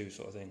Division 2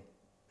 sort of thing.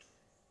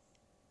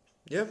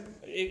 Yeah.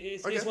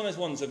 It's one of those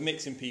ones of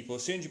mixing people.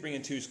 As soon as you bring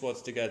in 2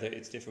 squads together,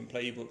 it's different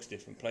playbooks,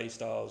 different play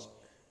styles.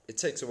 It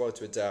takes a while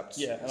to adapt.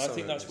 Yeah, and I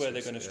think that's where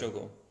they're going to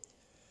struggle.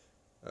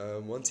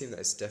 One team that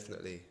is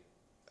definitely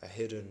a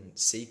hidden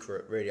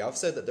secret, really. I've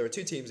said that there are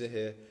 2 teams in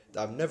here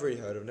that I've never really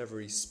heard of, never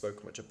really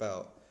spoken much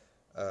about.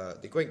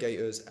 The Gwent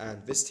Gators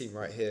and this team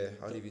right here.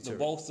 I'll leave you to the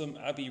Waltham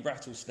Abbey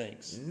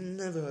Rattlesnakes.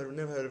 Never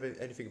heard of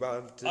anything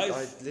about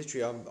them. This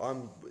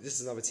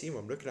is another team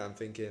I'm looking at and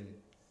thinking,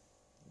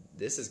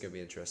 this is going to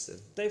be interesting.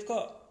 They've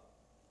got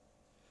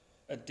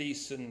a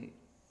decent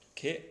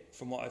kit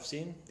from what I've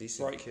seen.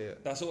 Decent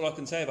kit. That's all I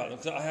can say about them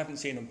because I haven't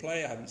seen them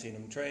play, I haven't seen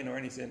them train or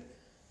anything.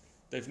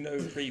 They've no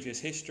previous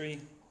history.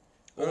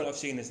 All I've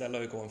seen is their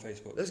logo on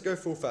Facebook. Let's go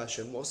full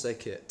fashion. What's their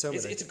kit? Tell me.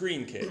 It's a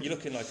green kit. You're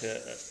looking like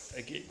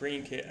a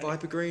green kit.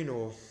 Viper green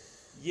or?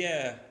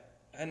 Yeah,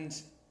 and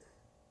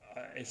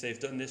if they've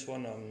done this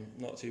one, I'm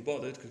not too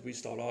bothered because we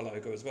stole our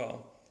logo as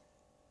well.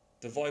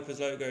 The Vipers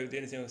logo, the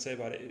only thing I can say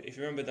about it, if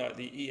you remember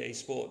the EA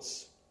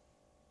Sports,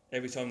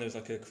 every time there was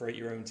a create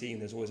your own team,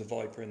 there's always a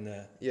Viper in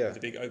there. Yeah. With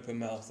a big open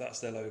mouth, that's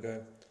their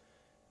logo.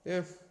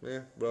 Yeah.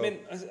 Well,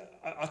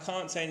 I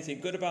can't say anything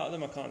good about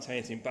them, I can't say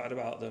anything bad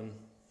about them.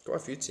 Quite a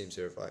few teams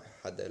here have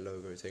had their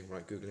logo thing,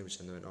 like Google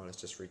Image and went,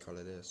 let's just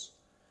recolour this.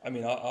 I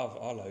mean,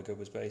 our logo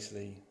was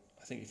basically,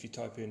 I think if you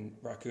type in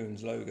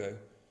Raccoon's logo,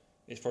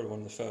 it's probably one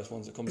of the first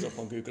ones that comes up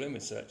on Google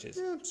Image searches.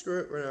 Yeah,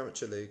 screw it, we're an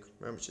amateur league,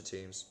 we're amateur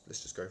teams,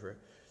 let's just go for it.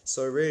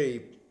 So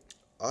really,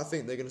 I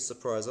think they're going to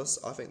surprise us.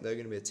 I think they're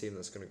going to be a team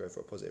that's going to go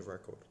for a positive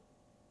record.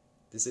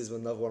 This is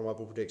another one of my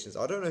bold predictions.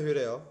 I don't know who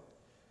they are,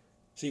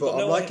 but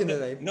I'm liking their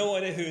name. No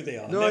idea who they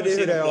are. No idea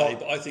who they are.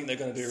 But I think they're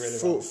going to do really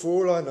well.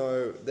 For all I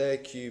know, their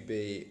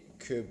QB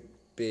could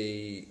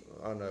be,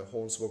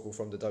 Hornswoggle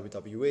from the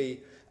WWE,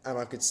 and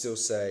I could still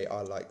say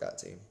I like that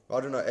team.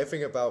 I don't know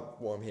everything about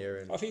what I'm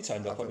hearing. If he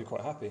turned up, I'd be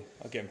quite happy.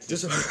 I'd get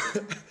him.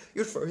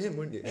 You'd throw him,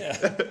 wouldn't you?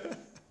 Yeah.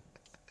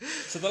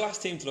 So the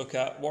last team to look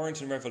at,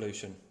 Warrington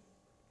Revolution.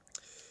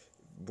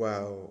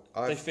 Wow.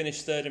 They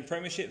finished 3rd in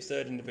Premiership,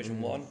 3rd in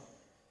Division 1.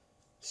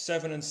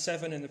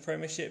 7-7 in the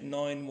Premiership,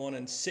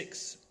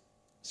 9-1-6.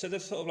 So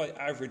they've sort of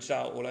averaged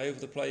out all over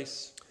the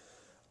place.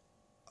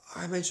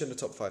 I mentioned the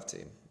top 5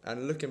 team,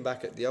 and looking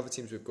back at the other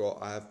teams we've got,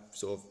 I have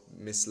sort of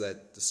misled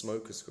the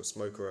Smokers, because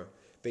Smoker are a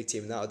big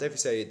team now. I'd definitely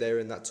say they're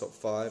in that top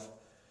 5.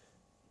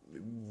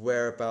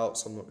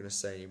 Whereabouts, I'm not going to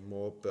say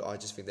anymore, but I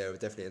just think they were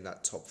definitely in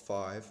that top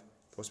 5,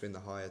 possibly in the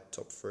higher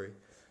top 3.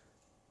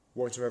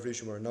 Warrington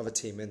Revolution were another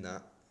team in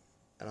that,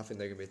 and I think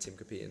they're going to be a team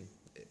competing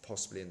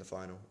possibly in the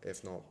final,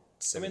 if not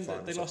semi-final. I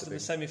mean, they lost in the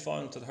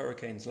semi-final to the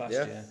Hurricanes last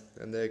year.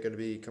 And they're going to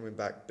be coming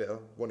back bitter,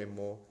 wanting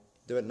more.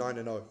 They went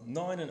 9-0.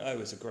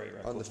 9-0 is a great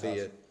record.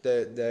 Undefeated.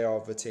 They are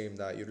the team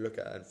that you'd look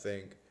at and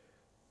think,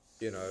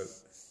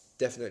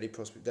 definitely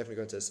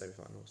going to the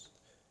semi-finals.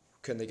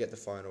 Can they get the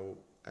final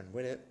and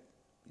win it?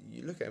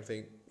 You look at it and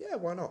think, yeah,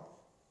 why not?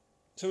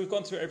 So we've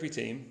gone through every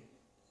team.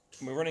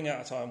 We're running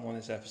out of time on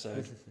this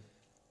episode.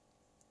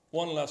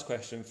 One last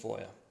question for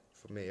you.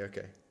 For me,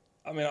 okay.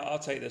 I mean, I'll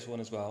take this one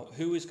as well.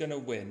 Who is going to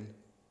win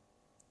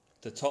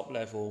the top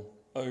level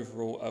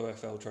overall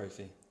OFL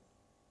trophy?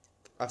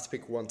 I have to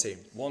pick one team.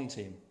 One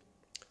team.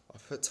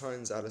 I've put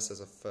Titans Alice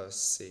as a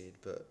first seed,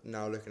 but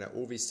now looking at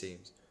all these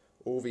teams,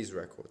 all these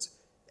records,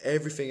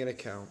 everything in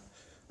account,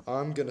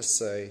 I'm going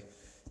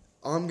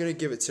to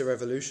give it to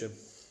Revolution.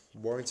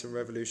 Warrington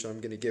Revolution,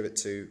 I'm going to give it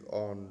to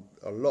on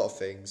a lot of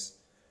things.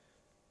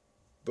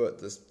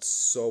 But the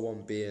sole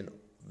one being,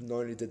 not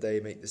only did they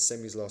make the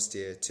semis last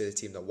year to the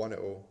team that won it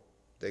all,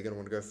 they're going to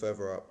want to go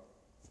further up.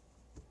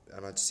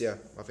 And I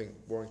think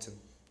Warrington.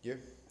 You?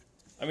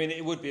 I mean,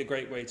 it would be a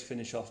great way to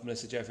finish off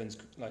Melissa Jevons'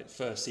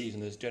 first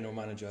season as general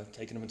manager,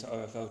 taking them into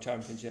OFL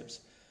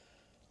championships.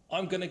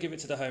 I'm going to give it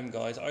to the home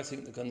guys. I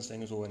think the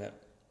Gunslingers will win it.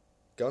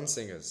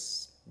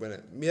 Gunslingers win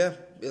it. Yeah,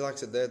 like I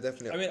said, they're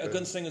definitely... I mean, a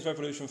Gunslingers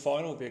Revolution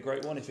final would be a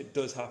great one if it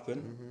does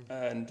happen.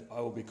 And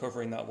I will be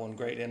covering that one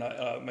greatly. And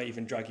I may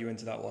even drag you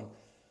into that one.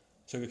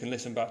 So we can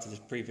listen back to the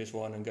previous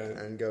one and go...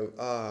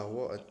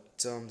 what a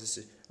dumb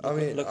decision.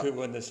 Look who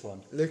won this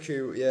one. I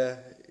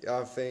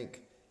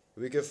think...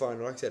 We could find,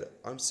 like I said,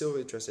 I'm still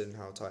interested in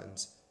how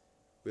Titans,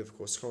 we've of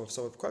course come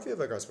with quite a few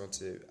other guys want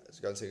to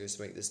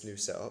make this new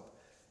setup.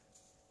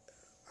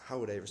 How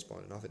will they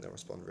respond? And I think they'll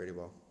respond really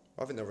well.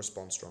 I think they'll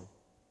respond strong.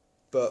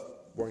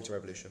 But Warrington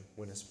Revolution,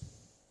 winners.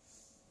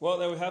 Well,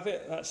 there we have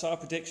it. That's our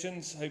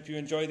predictions. Hope you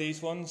enjoy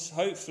these ones.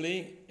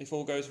 Hopefully, if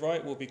all goes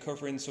right, we'll be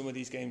covering some of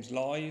these games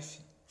live.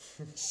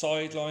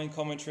 Sideline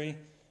commentary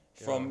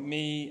from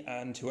me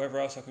and whoever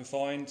else I can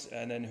find.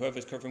 And then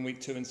whoever's covering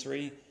week 2 and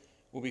 3.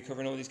 We'll be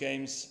covering all these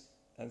games.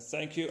 And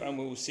thank you, and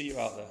we will see you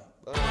out there.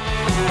 Bye.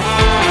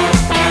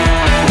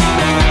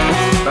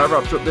 That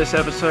wraps up this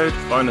episode.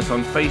 Find us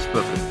on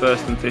Facebook at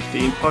First and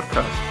 15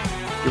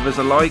 Podcast. Give us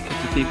a like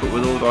to keep up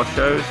with all of our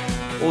shows.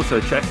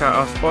 Also, check out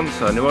our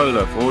sponsor,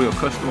 Nuola, for all your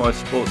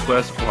customised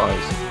sportswear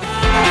supplies.